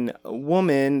unexpected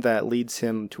woman that leads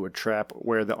him to a trap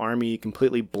where the army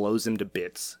completely blows him to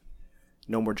bits.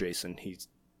 No more Jason. He's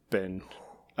been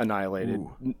annihilated.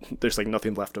 Ooh. There's like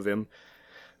nothing left of him.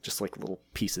 Just like little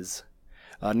pieces.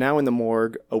 Now in the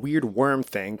morgue, a weird worm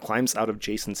thing climbs out of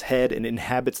Jason's head and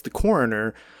inhabits the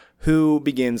coroner, who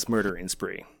begins murdering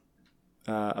spree.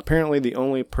 Apparently the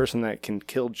only person that can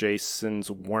kill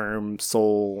Jason's worm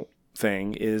soul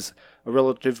thing is a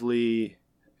relative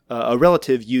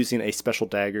using a special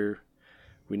dagger.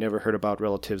 We never heard about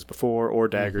relatives before or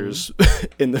daggers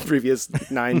in the previous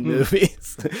 9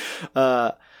 movies.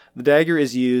 The dagger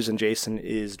is used and Jason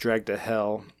is dragged to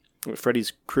hell. Freddy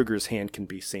Krueger's hand can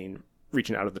be seen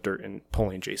reaching out of the dirt and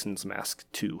pulling Jason's mask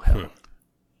to hell.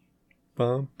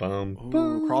 Bum, bum, Ooh,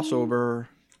 bum. crossover.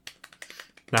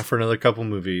 Not for another couple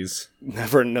movies.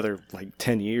 For another,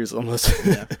 10 years almost.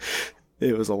 Yeah.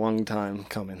 It was a long time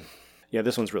coming. Yeah,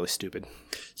 this one's really stupid.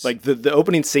 Like, the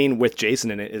opening scene with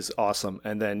Jason in it is awesome,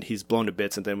 and then he's blown to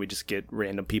bits, and then we just get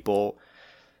random people.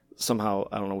 Somehow,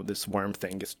 I don't know, this worm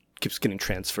thing keeps getting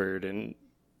transferred, and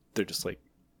they're just,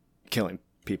 killing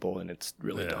people, and it's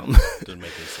really dumb. Doesn't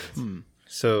make any sense.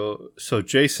 So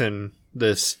Jason,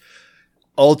 this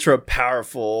ultra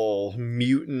powerful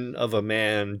mutant of a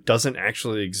man, doesn't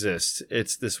actually exist.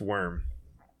 It's this worm.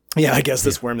 Yeah, I guess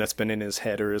this worm that's been in his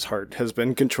head or his heart has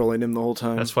been controlling him the whole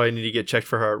time. That's why you need to get checked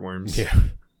for heartworms. Yeah.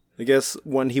 I guess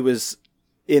when he was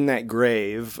in that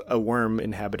grave, a worm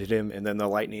inhabited him, and then the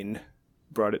lightning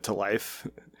brought it to life.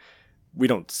 We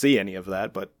don't see any of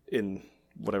that, but in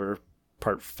whatever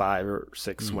part 5 or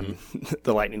 6, when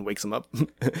the lightning wakes him up,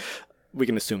 we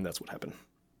can assume that's what happened.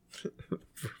 For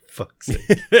fuck's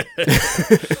sake.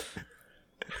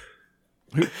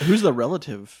 Who's the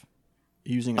relative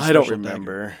using a I don't special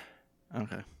remember. dagger?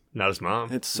 Okay. Not his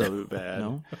mom. It's so bad.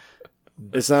 No?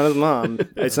 It's not his mom.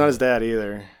 It's not his dad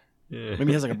either. Yeah. Maybe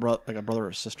he has a brother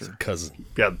or sister. Cousin.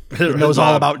 Yeah. He knows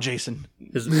all about Jason.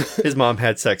 His mom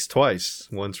had sex twice.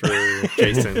 Once for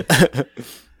Jason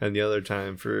and the other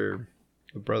time for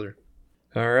a brother.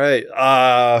 All right.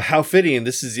 How fitting.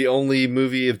 This is the only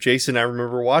movie of Jason I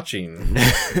remember watching.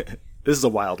 This is a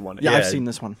wild one. Yeah, Yeah. I've seen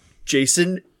this one.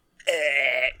 Jason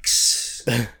X.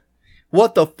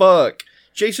 What the fuck?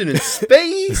 Jason in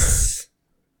space?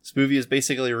 This movie is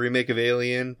basically a remake of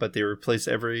Alien, but they replace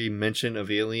every mention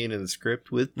of Alien in the script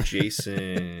with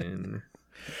Jason.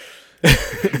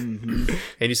 And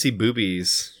you see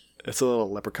boobies. It's a little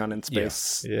leprechaun in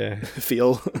space Yeah.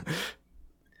 feel.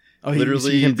 Oh, Literally, you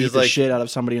see him beat he's the like- shit out of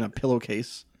somebody in a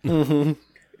pillowcase. Mm-hmm.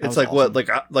 It's was like awesome.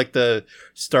 what? Like the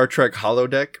Star Trek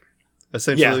holodeck,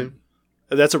 essentially?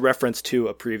 That's a reference to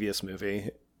a previous movie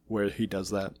where he does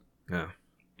that. Yeah.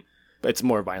 But it's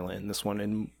more violent in this one,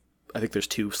 and I think there's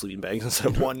 2 sleeping bags instead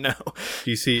of 1 now.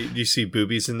 Do you see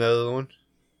boobies in the other one?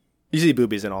 You see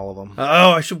boobies in all of them.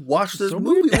 Oh, I should watch this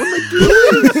movie. What am I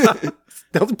doing?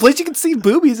 The only place you can see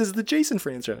boobies is the Jason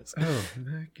franchise. Oh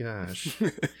my gosh.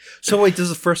 So wait, does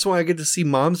the first one I get to see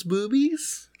mom's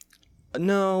boobies?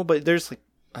 No, but there's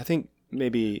I think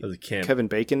maybe Oh, the camp. Kevin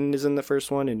Bacon is in the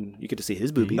first one, and you get to see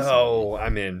his boobies. Oh,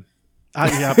 I'm in.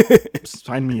 Yeah,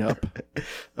 sign me up.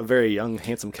 A very young,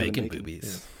 handsome Kevin Bacon Bacon.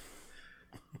 boobies.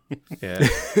 Yeah.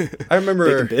 I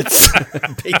remember Bacon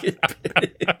bits. Bacon.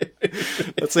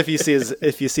 That's if you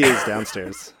see his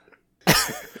downstairs.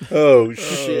 Oh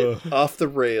shit. Off the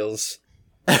rails.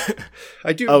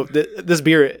 I do. Oh, this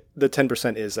beer, the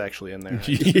 10% is actually in there. I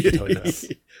can tell you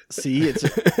that. See, it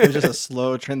was just a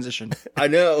slow transition. I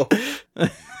know.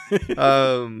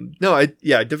 No, I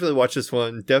definitely watched this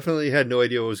one. Definitely had no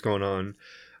idea what was going on.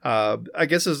 I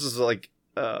guess this is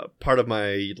part of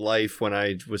my life when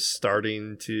I was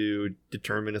starting to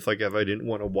determine if I didn't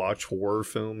want to watch horror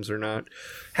films or not.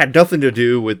 Had nothing to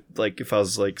do with if I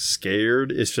was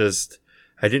scared. It's just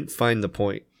I didn't find the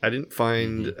point. I didn't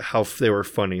find how they were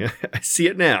funny. I see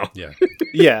it now. Yeah.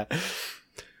 Yeah,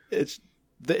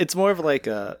 it's more of like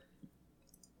a.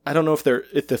 I don't know if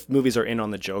the movies are in on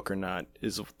the joke or not.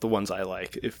 Is the ones I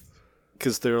like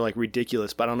because they're like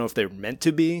ridiculous, but I don't know if they're meant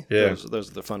to be. Yeah. Those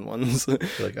are the fun ones.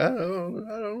 Like I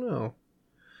don't know.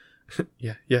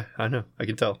 yeah, I know. I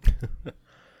can tell.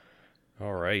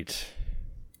 All right.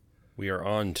 We are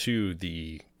on to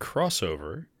the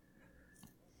crossover.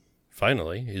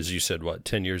 Finally, as you said,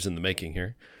 10 years in the making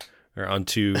here. We're on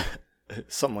to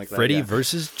Something like that. Freddy yeah.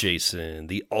 versus Jason,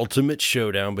 the ultimate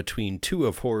showdown between two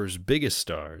of horror's biggest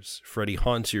stars. Freddy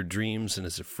haunts your dreams and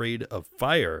is afraid of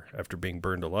fire after being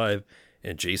burned alive,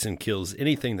 and Jason kills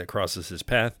anything that crosses his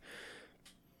path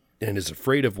and is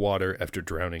afraid of water after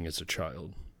drowning as a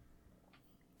child.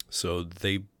 So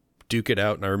they duke it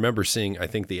out, and I remember seeing, I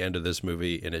think, the end of this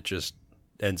movie, and it just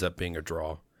ends up being a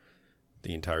draw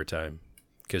the entire time.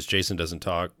 Because Jason doesn't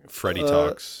talk, Freddy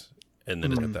talks, and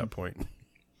then at that point...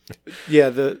 Yeah,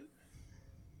 the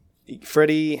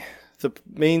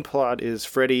main plot is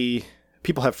Freddy,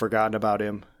 people have forgotten about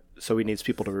him, so he needs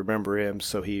people to remember him,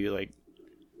 so he like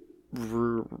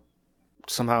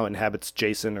somehow inhabits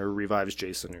Jason or revives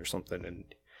Jason or something and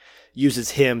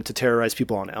uses him to terrorize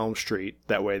people on Elm Street.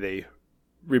 That way they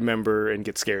remember and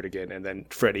get scared again, and then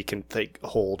Freddy can take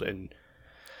hold and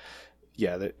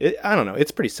I don't know,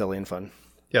 it's pretty silly and fun.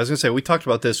 Yeah, I was gonna say we talked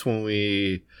about this when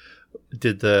we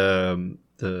did the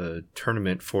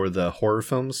tournament for the horror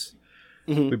films.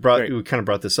 Mm-hmm. We kind of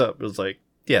brought this up. It was like,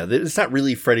 yeah, it's not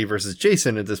really Freddy versus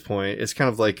Jason at this point. It's kind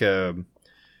of like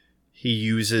he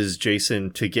uses Jason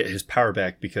to get his power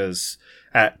back because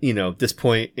at this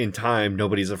point in time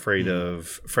nobody's afraid of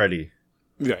Freddy.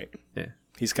 Right. Yeah.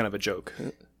 He's kind of a joke.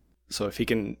 So if he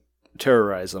can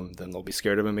terrorize them, then they'll be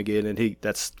scared of him again, and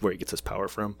that's where he gets his power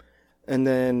from. And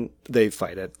then they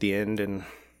fight at the end, and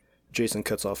Jason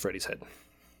cuts off Freddy's head.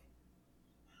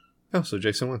 Oh, so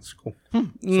Jason wins. Cool.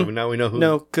 So now we know who.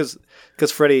 No, because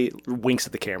Freddy winks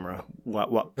at the camera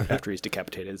after he's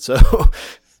decapitated. So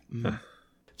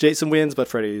Jason wins, but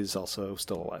Freddy's also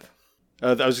still alive.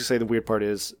 I was going to say the weird part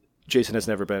is Jason has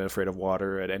never been afraid of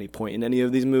water at any point in any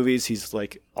of these movies. He's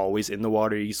like always in the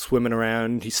water. He's swimming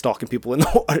around. He's stalking people in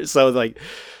the water. So like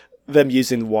them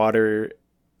using water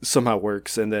somehow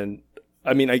works. And then,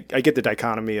 I mean, I get the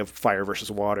dichotomy of fire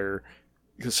versus water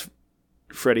because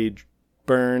Freddy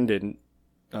burned and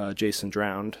Jason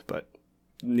drowned, but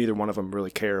neither one of them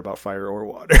really care about fire or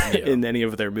water in any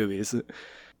of their movies. I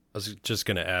was just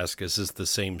going to ask, is this the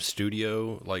same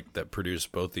studio like that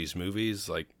produced both these movies?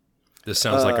 Like, this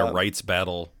sounds like a rights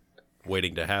battle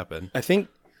waiting to happen. I think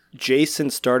Jason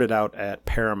started out at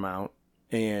Paramount,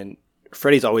 and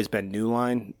Freddy's always been New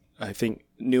Line. I think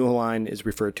New Line is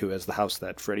referred to as the house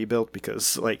that Freddy built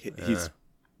because, like, he's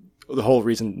the whole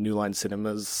reason New Line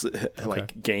Cinemas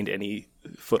gained any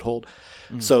foothold.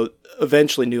 So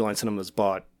eventually, New Line Cinemas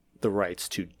bought the rights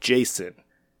to Jason,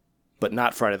 but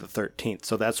not Friday the 13th.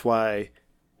 So that's why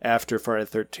after Friday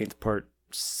the 13th Part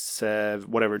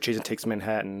 7, whatever, Jason Takes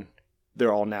Manhattan,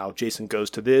 they're all now Jason Goes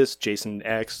to This, Jason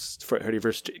X, Freddy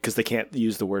vs. because they can't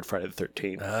use the word Friday the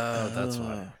 13th. Oh, that's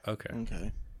why.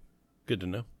 Okay. Good to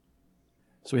know.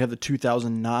 So we have the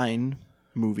 2009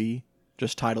 movie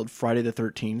just titled Friday the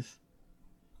 13th,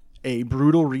 a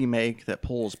brutal remake that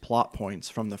pulls plot points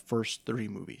from the first 3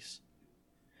 movies.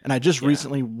 And I just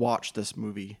recently watched this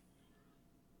movie.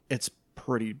 It's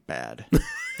pretty bad.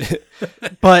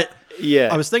 But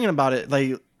I was thinking about it.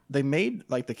 They made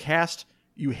like the cast,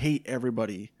 you hate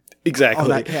everybody. Exactly. On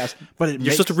that cast, but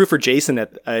you're supposed to root for Jason,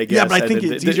 I guess. Yeah, but I think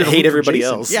it's easier to hate root for everybody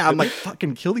Jason. else. Yeah, I'm like,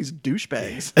 fucking kill these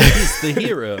douchebags. He's the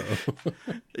hero.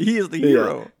 He is the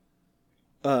hero.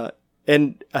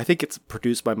 And I think it's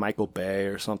produced by Michael Bay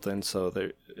or something, so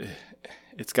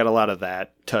it's got a lot of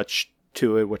that touch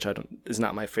to it, which is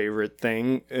not my favorite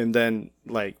thing. And then,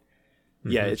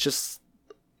 it's just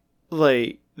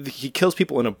like he kills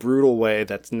people in a brutal way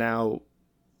that's now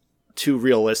too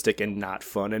realistic and not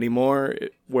fun anymore.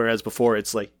 Whereas before,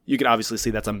 it's like you can obviously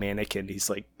see that's a mannequin. He's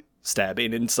like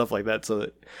stabbing and stuff like that. So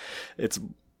it's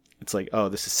like, oh,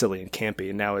 this is silly and campy.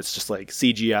 And now it's just like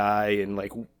CGI and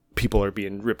like people are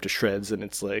being ripped to shreds. And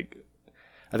it's like,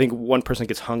 I think one person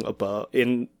gets tied up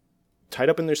in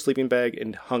their sleeping bag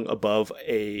and hung above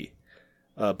a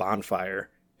bonfire.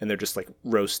 And they're just like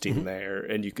roasting there,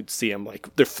 and you could see them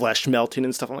like their flesh melting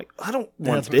and stuff. I'm like, I don't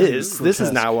want this. This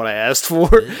is not what I asked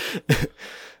for.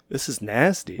 This is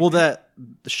nasty. Well, the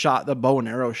bow and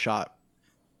arrow shot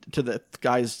to the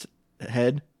guy's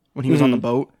head when he was on the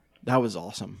boat, that was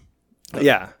awesome.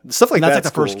 Stuff like that's that's like the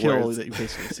first cool, kill that you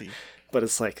basically see. But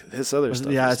it's like this other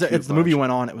stuff. Yeah, as the movie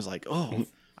went on, it was like, oh,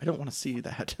 I don't want to see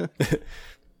that.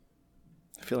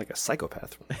 I feel like a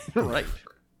psychopath. Right.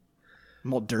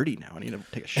 I'm all dirty now. I need to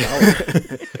take a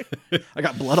shower. I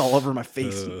got blood all over my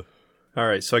face. All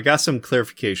right, so I got some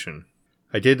clarification.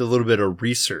 I did a little bit of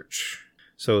research.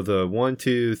 So the 1,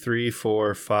 2, 3,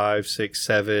 4, 5, 6,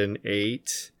 7,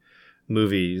 8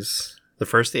 movies, the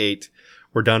first 8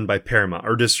 were done by Paramount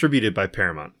or distributed by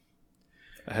Paramount.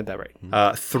 I had that right.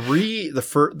 The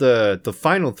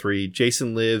final 3,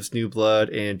 Jason Lives, New Blood,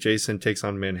 and Jason Takes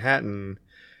on Manhattan,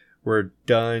 were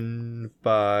done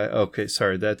by. Okay,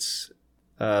 sorry, that's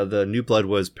the New Blood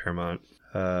was Paramount.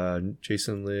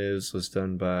 Jason Lives was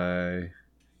done by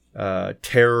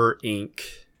Terror Inc.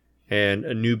 and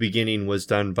A New Beginning was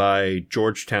done by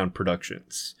Georgetown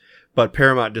Productions. But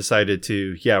Paramount decided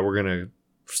to, we're gonna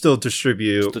still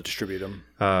distribute. To distribute them.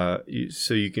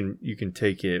 So you can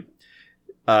take it.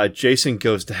 Jason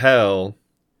Goes to Hell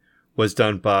was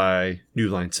done by New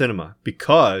Line Cinema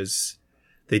because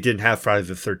they didn't have Friday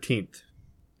the 13th.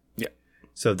 Yeah.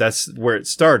 So that's where it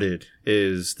started,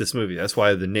 is this movie. That's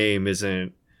why the name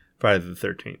isn't Friday the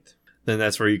 13th. Then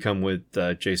that's where you come with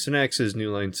Jason X is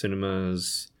New Line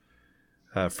Cinemas.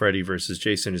 Freddy versus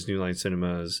Jason is New Line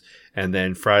Cinemas. And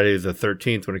then Friday the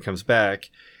 13th, when it comes back,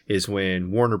 is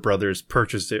when Warner Brothers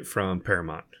purchased it from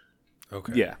Paramount.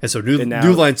 Okay. Yeah. And so New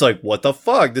now- Line's like, what the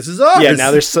fuck? This is ours. Yeah,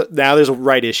 now there's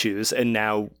right issues, and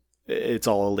now it's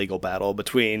all a legal battle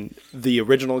between the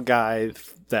original guy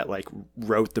that like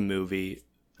wrote the movie,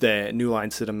 the New Line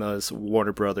Cinemas,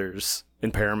 Warner Brothers,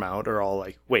 and Paramount are all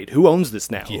like, wait, who owns this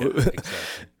now? Yeah, exactly.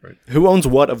 Right. Who owns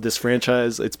what of this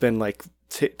franchise? It's been like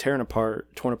torn apart,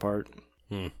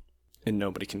 and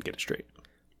nobody can get it straight,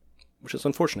 which is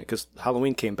unfortunate because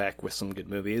Halloween came back with some good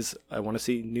movies. I want to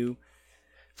see new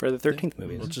Friday the 13th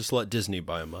movies. We'll just let Disney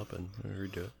buy them up and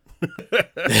redo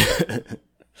it.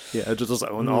 Yeah, just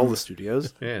own all the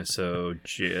studios. Yeah, so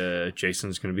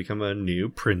Jason's going to become a new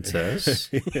princess.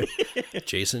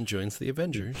 Jason joins the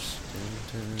Avengers.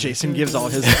 Jason gives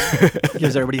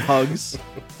gives everybody hugs.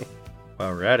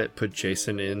 While we're at it, put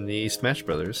Jason in the Smash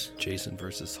Brothers. Jason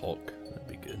versus Hulk. That'd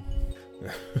be good.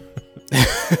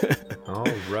 All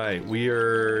right, we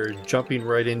are jumping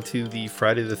right into the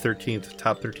Friday the 13th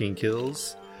top 13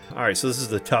 kills. All right, so this is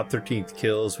the top 13th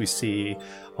kills we see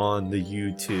on the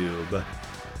YouTube.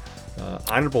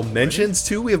 Honorable mentions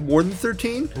too. We have more than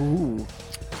 13. Ooh.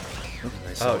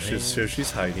 Oh,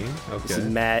 she's hiding. This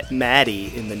is Okay,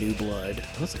 Maddie in the New Blood.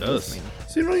 What's Does.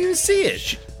 so you don't even see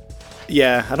it.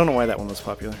 Yeah, I don't know why that one was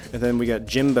popular. And then we got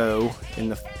Jimbo in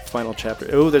the final chapter.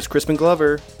 Oh, there's Crispin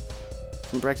Glover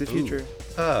from Back to the Future.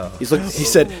 Oh, He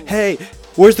said, "Hey,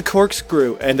 where's the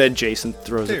corkscrew?" And then Jason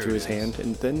throws There it through it his is. hand,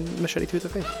 and then machete through the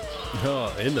face.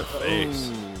 Oh, in the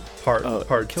face. part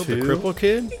Killed two. the cripple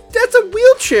kid? That's a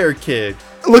wheelchair kid.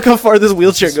 Look how far this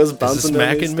wheelchair goes bouncing down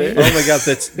smacking his me? stairs. Oh my god,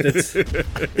 that's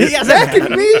He has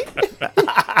smacking me.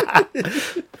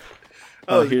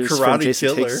 Oh, here's from Karate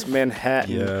Jason Killer. Takes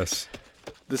Manhattan. Yes.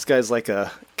 This guy's like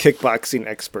a kickboxing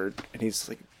expert, and he's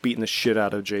like beating the shit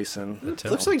out of Jason.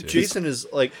 Looks like Dude. Jason is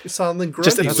like Solomon Grundy.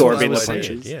 Just That's absorbing what I the was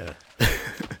saying. punches. Yeah.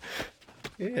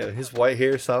 Yeah, his white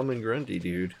hair, Solomon Grundy,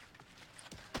 dude.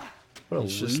 What a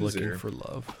He's just looking loser. for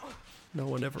love. No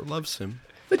one ever loves him.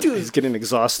 The dude He's getting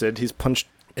exhausted. He's punched.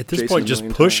 At this Jason point, a just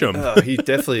million push times. him. he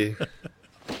definitely.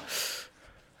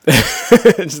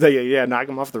 Just like, yeah, knock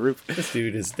him off the roof. This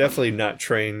dude is definitely not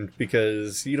trained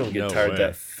because you don't get No tired way.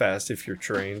 that fast if you're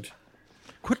trained.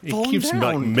 Quit He falling keeps down.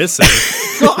 like missing.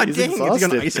 God He's dang, is he on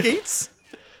exhausted. ice skates?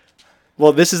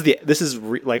 Well, this is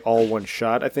like all one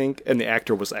shot, I think, and the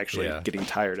actor was actually Yeah. getting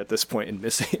tired at this point and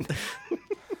missing.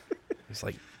 It's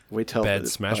like Wait till bad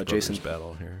Smash Brothers Jason.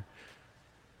 battle here.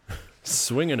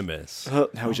 Swing and a miss. Now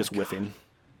he's just whiffing.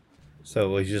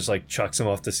 So he just like chucks him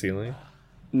off the ceiling.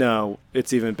 No,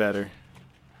 it's even better.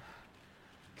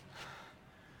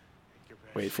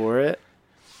 Wait for it.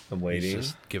 I'm He's waiting.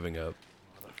 just giving up.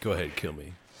 Go ahead, kill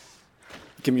me.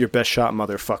 Give me your best shot,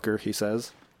 motherfucker, he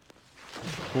says.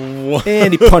 What?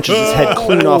 And he punches his head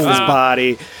clean off his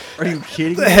body. Are you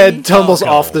kidding The me? head tumbles Oh,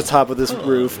 off no. the top of this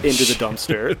roof into the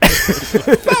dumpster.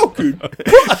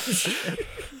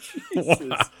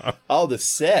 Oh, the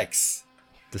sex.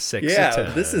 The sex Yeah,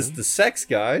 attack. this is the sex,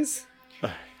 guys.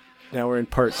 Now we're in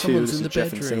part Someone's 2. This in is the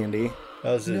Jeff and bedroom. Sandy.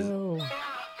 Oh, is it- No.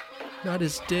 Not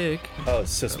his dick. oh,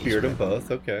 so speared them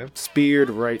both. Okay, Speared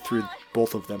right through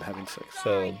both of them having sex.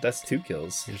 so that's 2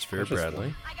 kills. Here's Vera Interesting.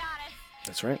 Bradley.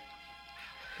 That's right.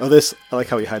 Oh, this I like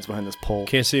how he hides behind this pole.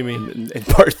 Can't see me. In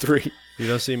part 3. You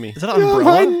don't see me. Is that an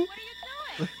umbrella?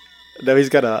 No, he's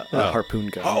got a Oh. harpoon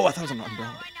gun. Oh, I thought it was an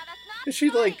umbrella. Is she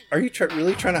like, are you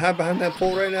really trying to hide behind that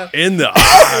pole right now? In the eye.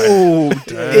 Oh,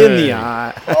 in the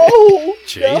eye. Oh,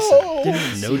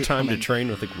 Jason. No time to train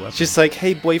with a weapon. She's like,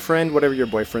 hey, boyfriend, whatever your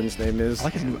boyfriend's name is. I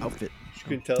like his new outfit.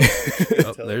 You can tell.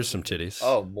 Oh, there's some titties.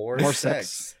 Oh, more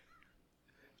sex.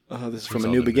 This is These from a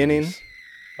all new the beginning. movies.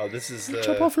 Oh, this is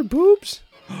Chop the off her boobs.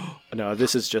 No,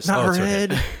 this is just. Not her it's her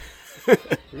head.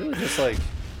 really just like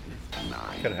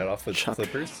cut head off with Chuck.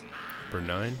 clippers. For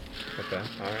 9. Okay, all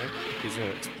right. He's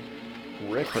gonna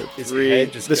rip his three.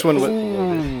 head. Just This go- one was.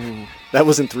 Ooh. That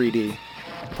was in 3D.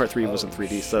 Part 3 was in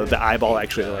 3D, so the eyeball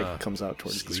actually comes out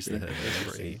towards the Squeeze the screen. head.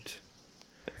 That's for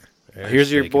 8.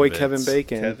 Here's your Bacon boy bits. Kevin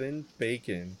Bacon. Kevin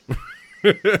Bacon.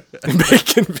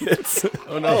 Bacon bits.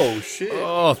 Oh shit!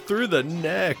 Oh, through the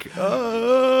neck.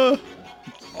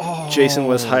 Jason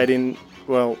was hiding.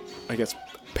 Well, I guess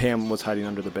Pam was hiding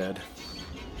under the bed.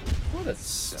 What a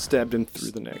Stabbed him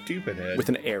through the neck stupid head. with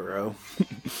an arrow.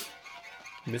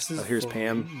 Mrs. Here's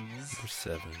Pam. For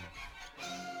 7.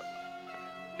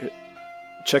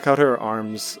 Check out her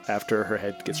arms after her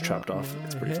head gets chopped off.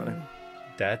 It's pretty funny.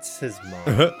 That's his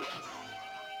mom.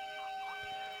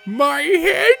 My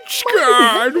head's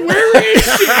gone. Where is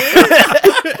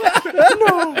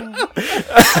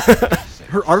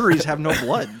Her arteries have no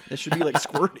blood. It should be like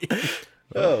squirting.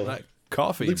 Oh, that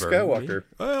coffee Luke burned Skywalker. me.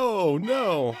 Oh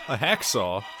no, a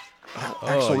hacksaw.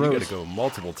 Axl You Rose. gotta go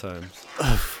multiple times.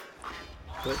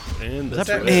 And that's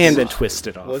that- right. And then twist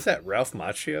it off. was that Ralph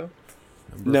Macchio?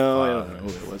 No, I don't know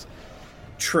who it was.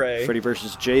 Trey. Freddy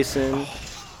versus Jason.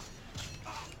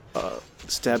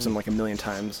 Stabs him like a million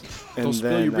times. And Don't spill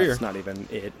then your beer. that's not even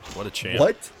it. What a champ.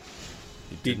 What?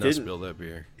 He did He not didn't. spill that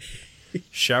beer.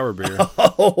 Shower beer.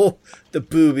 Oh, the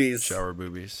boobies. Shower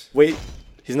boobies. Wait,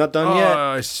 he's not done yet.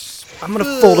 I'm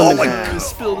gonna fold him in half.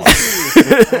 spilled his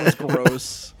beer. That's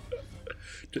gross.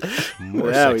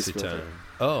 More Now sexy he's time.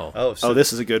 Oh. Oh, Oh,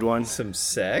 this is a good one. some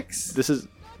sex.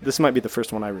 This might be the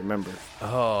first one I remember.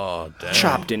 Oh, damn.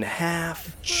 Chopped in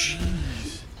half.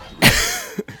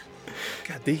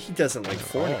 God, he doesn't like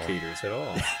fornicators at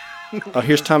all. Oh,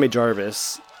 here's Tommy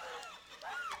Jarvis.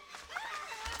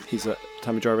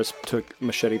 Tommy Jarvis took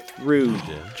machete through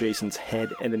Jason's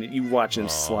head, and then you watch him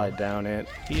slide down it.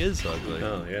 He is ugly.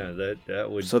 Oh yeah,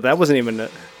 that would. So that wasn't even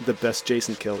the best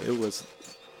Jason kill. It was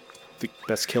the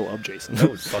best kill of Jason. that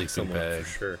would fuck Sleeping someone bag. for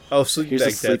sure. Oh, sleeping Here's the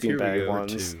bag death. sleeping Here bag we go.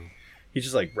 ones. 2. He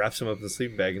just like wraps him up in the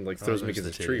sleeping bag and like throws him there's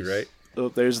against the a tree, titties. right? Oh,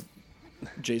 there's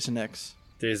Jason X.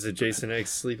 There's a Jason X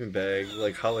sleeping bag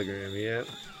like hologram.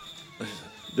 Yeah.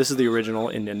 this is the original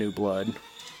in the New Blood.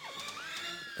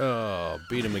 Oh,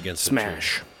 beat him against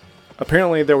Smash.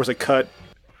 Apparently there was a cut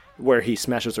where he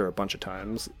smashes her a bunch of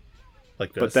times,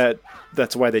 Like but this.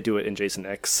 that's why they do it in Jason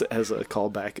X as a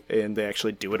callback, and they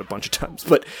actually do it a bunch of times.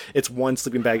 But it's one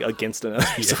sleeping bag against another,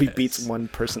 so he beats one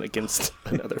person against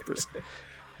another person.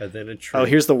 And then a tree. Oh,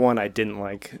 here's the one I didn't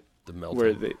like, The melting.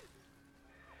 where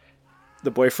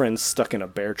the boyfriend's stuck in a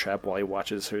bear trap while he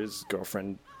watches his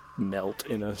girlfriend melt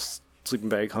in a sleeping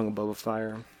bag hung above a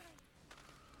fire.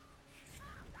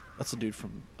 That's the dude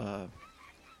from.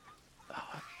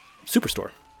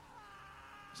 Superstore.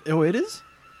 Oh, it is.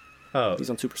 Oh, He's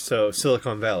on Superstore. so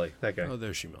Silicon Valley. That guy. Oh,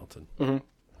 there she melted.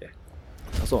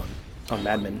 Also on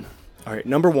Mad Men. All right,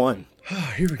 number 1.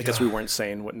 Here we I guess we weren't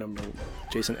saying what number.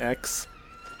 Jason X.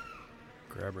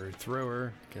 Grab her, throw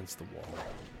her against the wall.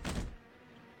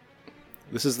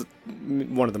 This is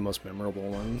one of the most memorable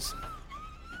ones.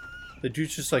 The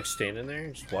dude's just like standing there,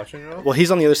 just watching it all. Well,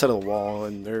 he's on the other side of the wall,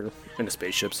 and they're in a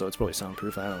spaceship, so it's probably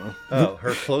soundproof. I don't know. Oh,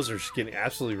 her clothes are just getting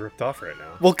absolutely ripped off right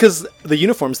now. Well, because the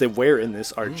uniforms they wear in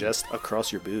this are just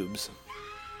across your boobs.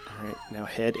 All right, now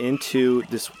head into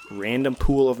this random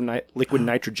pool of liquid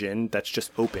nitrogen that's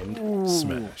just opened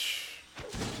Smash.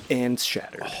 and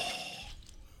shattered.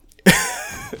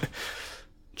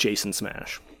 Jason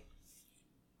Smash.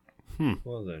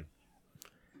 Well then,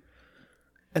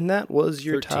 And that was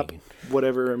your top 13.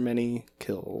 whatever many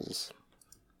kills.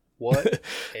 what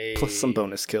a Plus some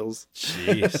bonus kills.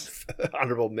 Jeez.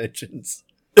 honorable mentions.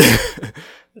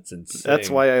 That's insane. That's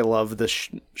why I love the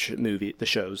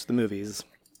the movies.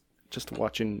 Just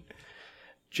watching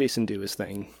Jason do his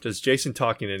thing. Does Jason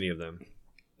talk in any of them?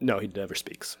 No, he never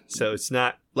speaks. So it's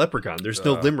not Leprechaun. There's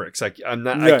no limericks. I'm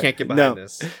not. No, I can't get behind no.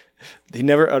 this. He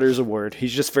never utters a word.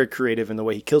 He's just very creative in the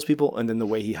way he kills people and then the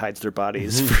way he hides their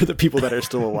bodies for the people that are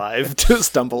still alive to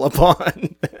stumble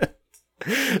upon.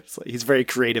 It's like he's very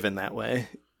creative in that way.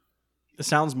 It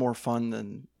sounds more fun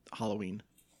than Halloween.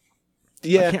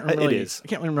 Yeah, I can't it really, is. I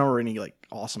can't really remember any like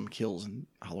awesome kills in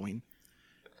Halloween.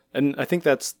 And I think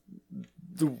that's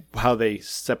how they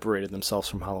separated themselves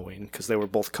from Halloween, because they were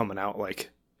both coming out like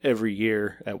every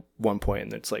year at one point,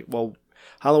 and it's like, well,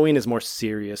 Halloween is more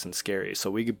serious and scary,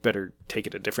 so we better take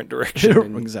it a different direction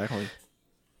and Exactly.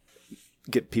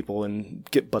 get people and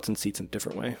get butts and seats in a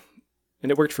different way.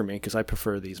 And it worked for me because I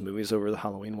prefer these movies over the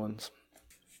Halloween ones.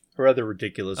 Rather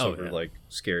ridiculous Oh, over yeah. like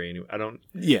scary. Anyway, I don't.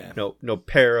 Yeah. No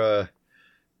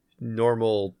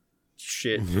normal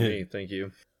shit for me. Thank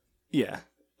you. Yeah.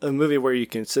 A movie where you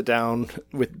can sit down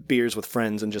with beers with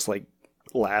friends and just like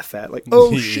laugh at like,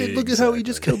 oh shit, look at how he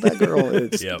just killed that girl.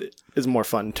 It's, Yep. it's more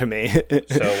fun to me.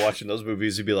 So watching those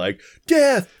movies, you'd be like,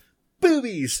 death,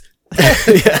 boobies. And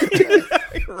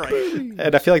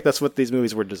I feel like that's what these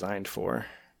movies were designed for.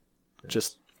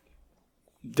 Just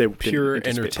they Pure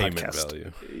didn't anticipate entertainment podcast.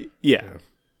 value. Yeah.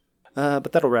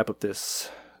 But that'll wrap up this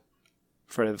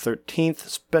Friday the 13th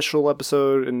special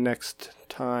episode. And next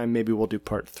time, maybe we'll do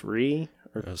part 3.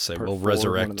 Or I'll say part we'll 4, one of those.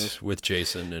 resurrect with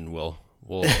Jason and we'll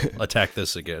attack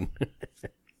this again.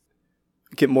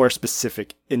 Get more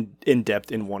specific, in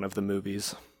depth in one of the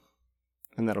movies.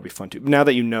 And that'll be fun too. Now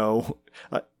that you know,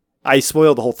 I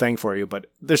spoiled the whole thing for you, but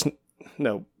there's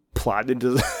no plot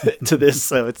into to this,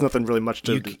 so it's nothing really much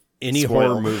to Any spoil.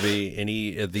 horror movie,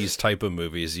 any of these type of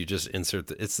movies, you just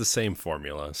insert it's the same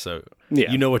formula. So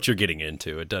Yeah. you know what you're getting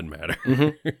into. It doesn't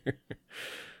matter.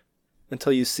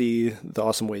 Until you see the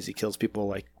awesome ways he kills people,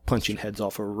 like punching heads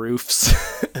off of roofs.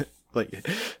 Like,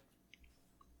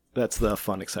 that's the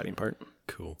fun, exciting part.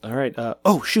 Cool. All right.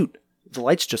 Oh, shoot. The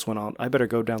lights just went on. I better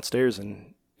go downstairs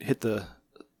and hit the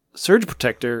surge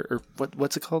protector, or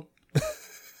what's it called?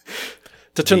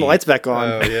 To turn the lights back on.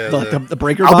 Oh yeah. The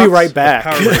breaker I'll box? be right back.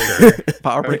 Power breaker.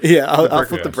 Power breaker. Yeah, I'll breaker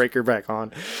flip the box. breaker back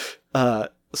on.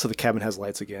 So the cabin has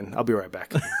lights again. I'll be right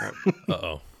back.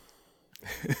 Uh-oh.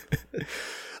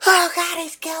 Oh, God,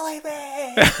 he's killing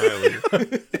me.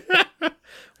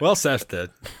 Well, Seth's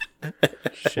dead.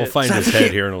 We'll find his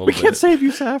head here in a little We bit. can't save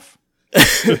you, Seth.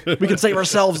 We can save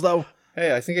ourselves, though.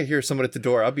 Hey, I think I hear someone at the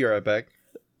door. I'll be right back.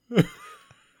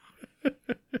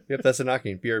 Yep, that's a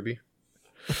knocking. BRB.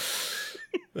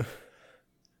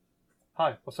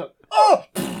 Hi, what's up?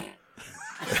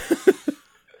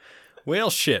 Well,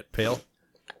 shit, Pale.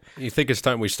 You think it's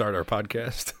time we start our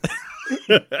podcast?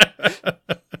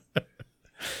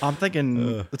 I'm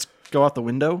thinking, let's go out the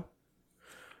window.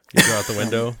 You go out the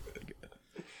window.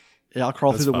 Yeah, I'll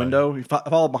crawl That's through the fine. window. You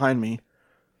follow behind me.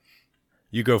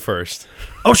 You go first.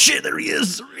 Oh, shit, there he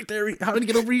is. Right there. How did he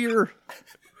get over here?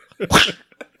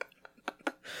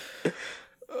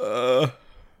 Okay,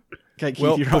 Keith,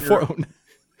 well, you're on your own.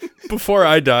 Before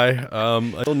I die,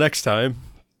 until next time,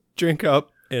 drink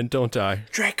up and don't die.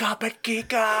 Drink up and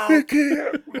geek out.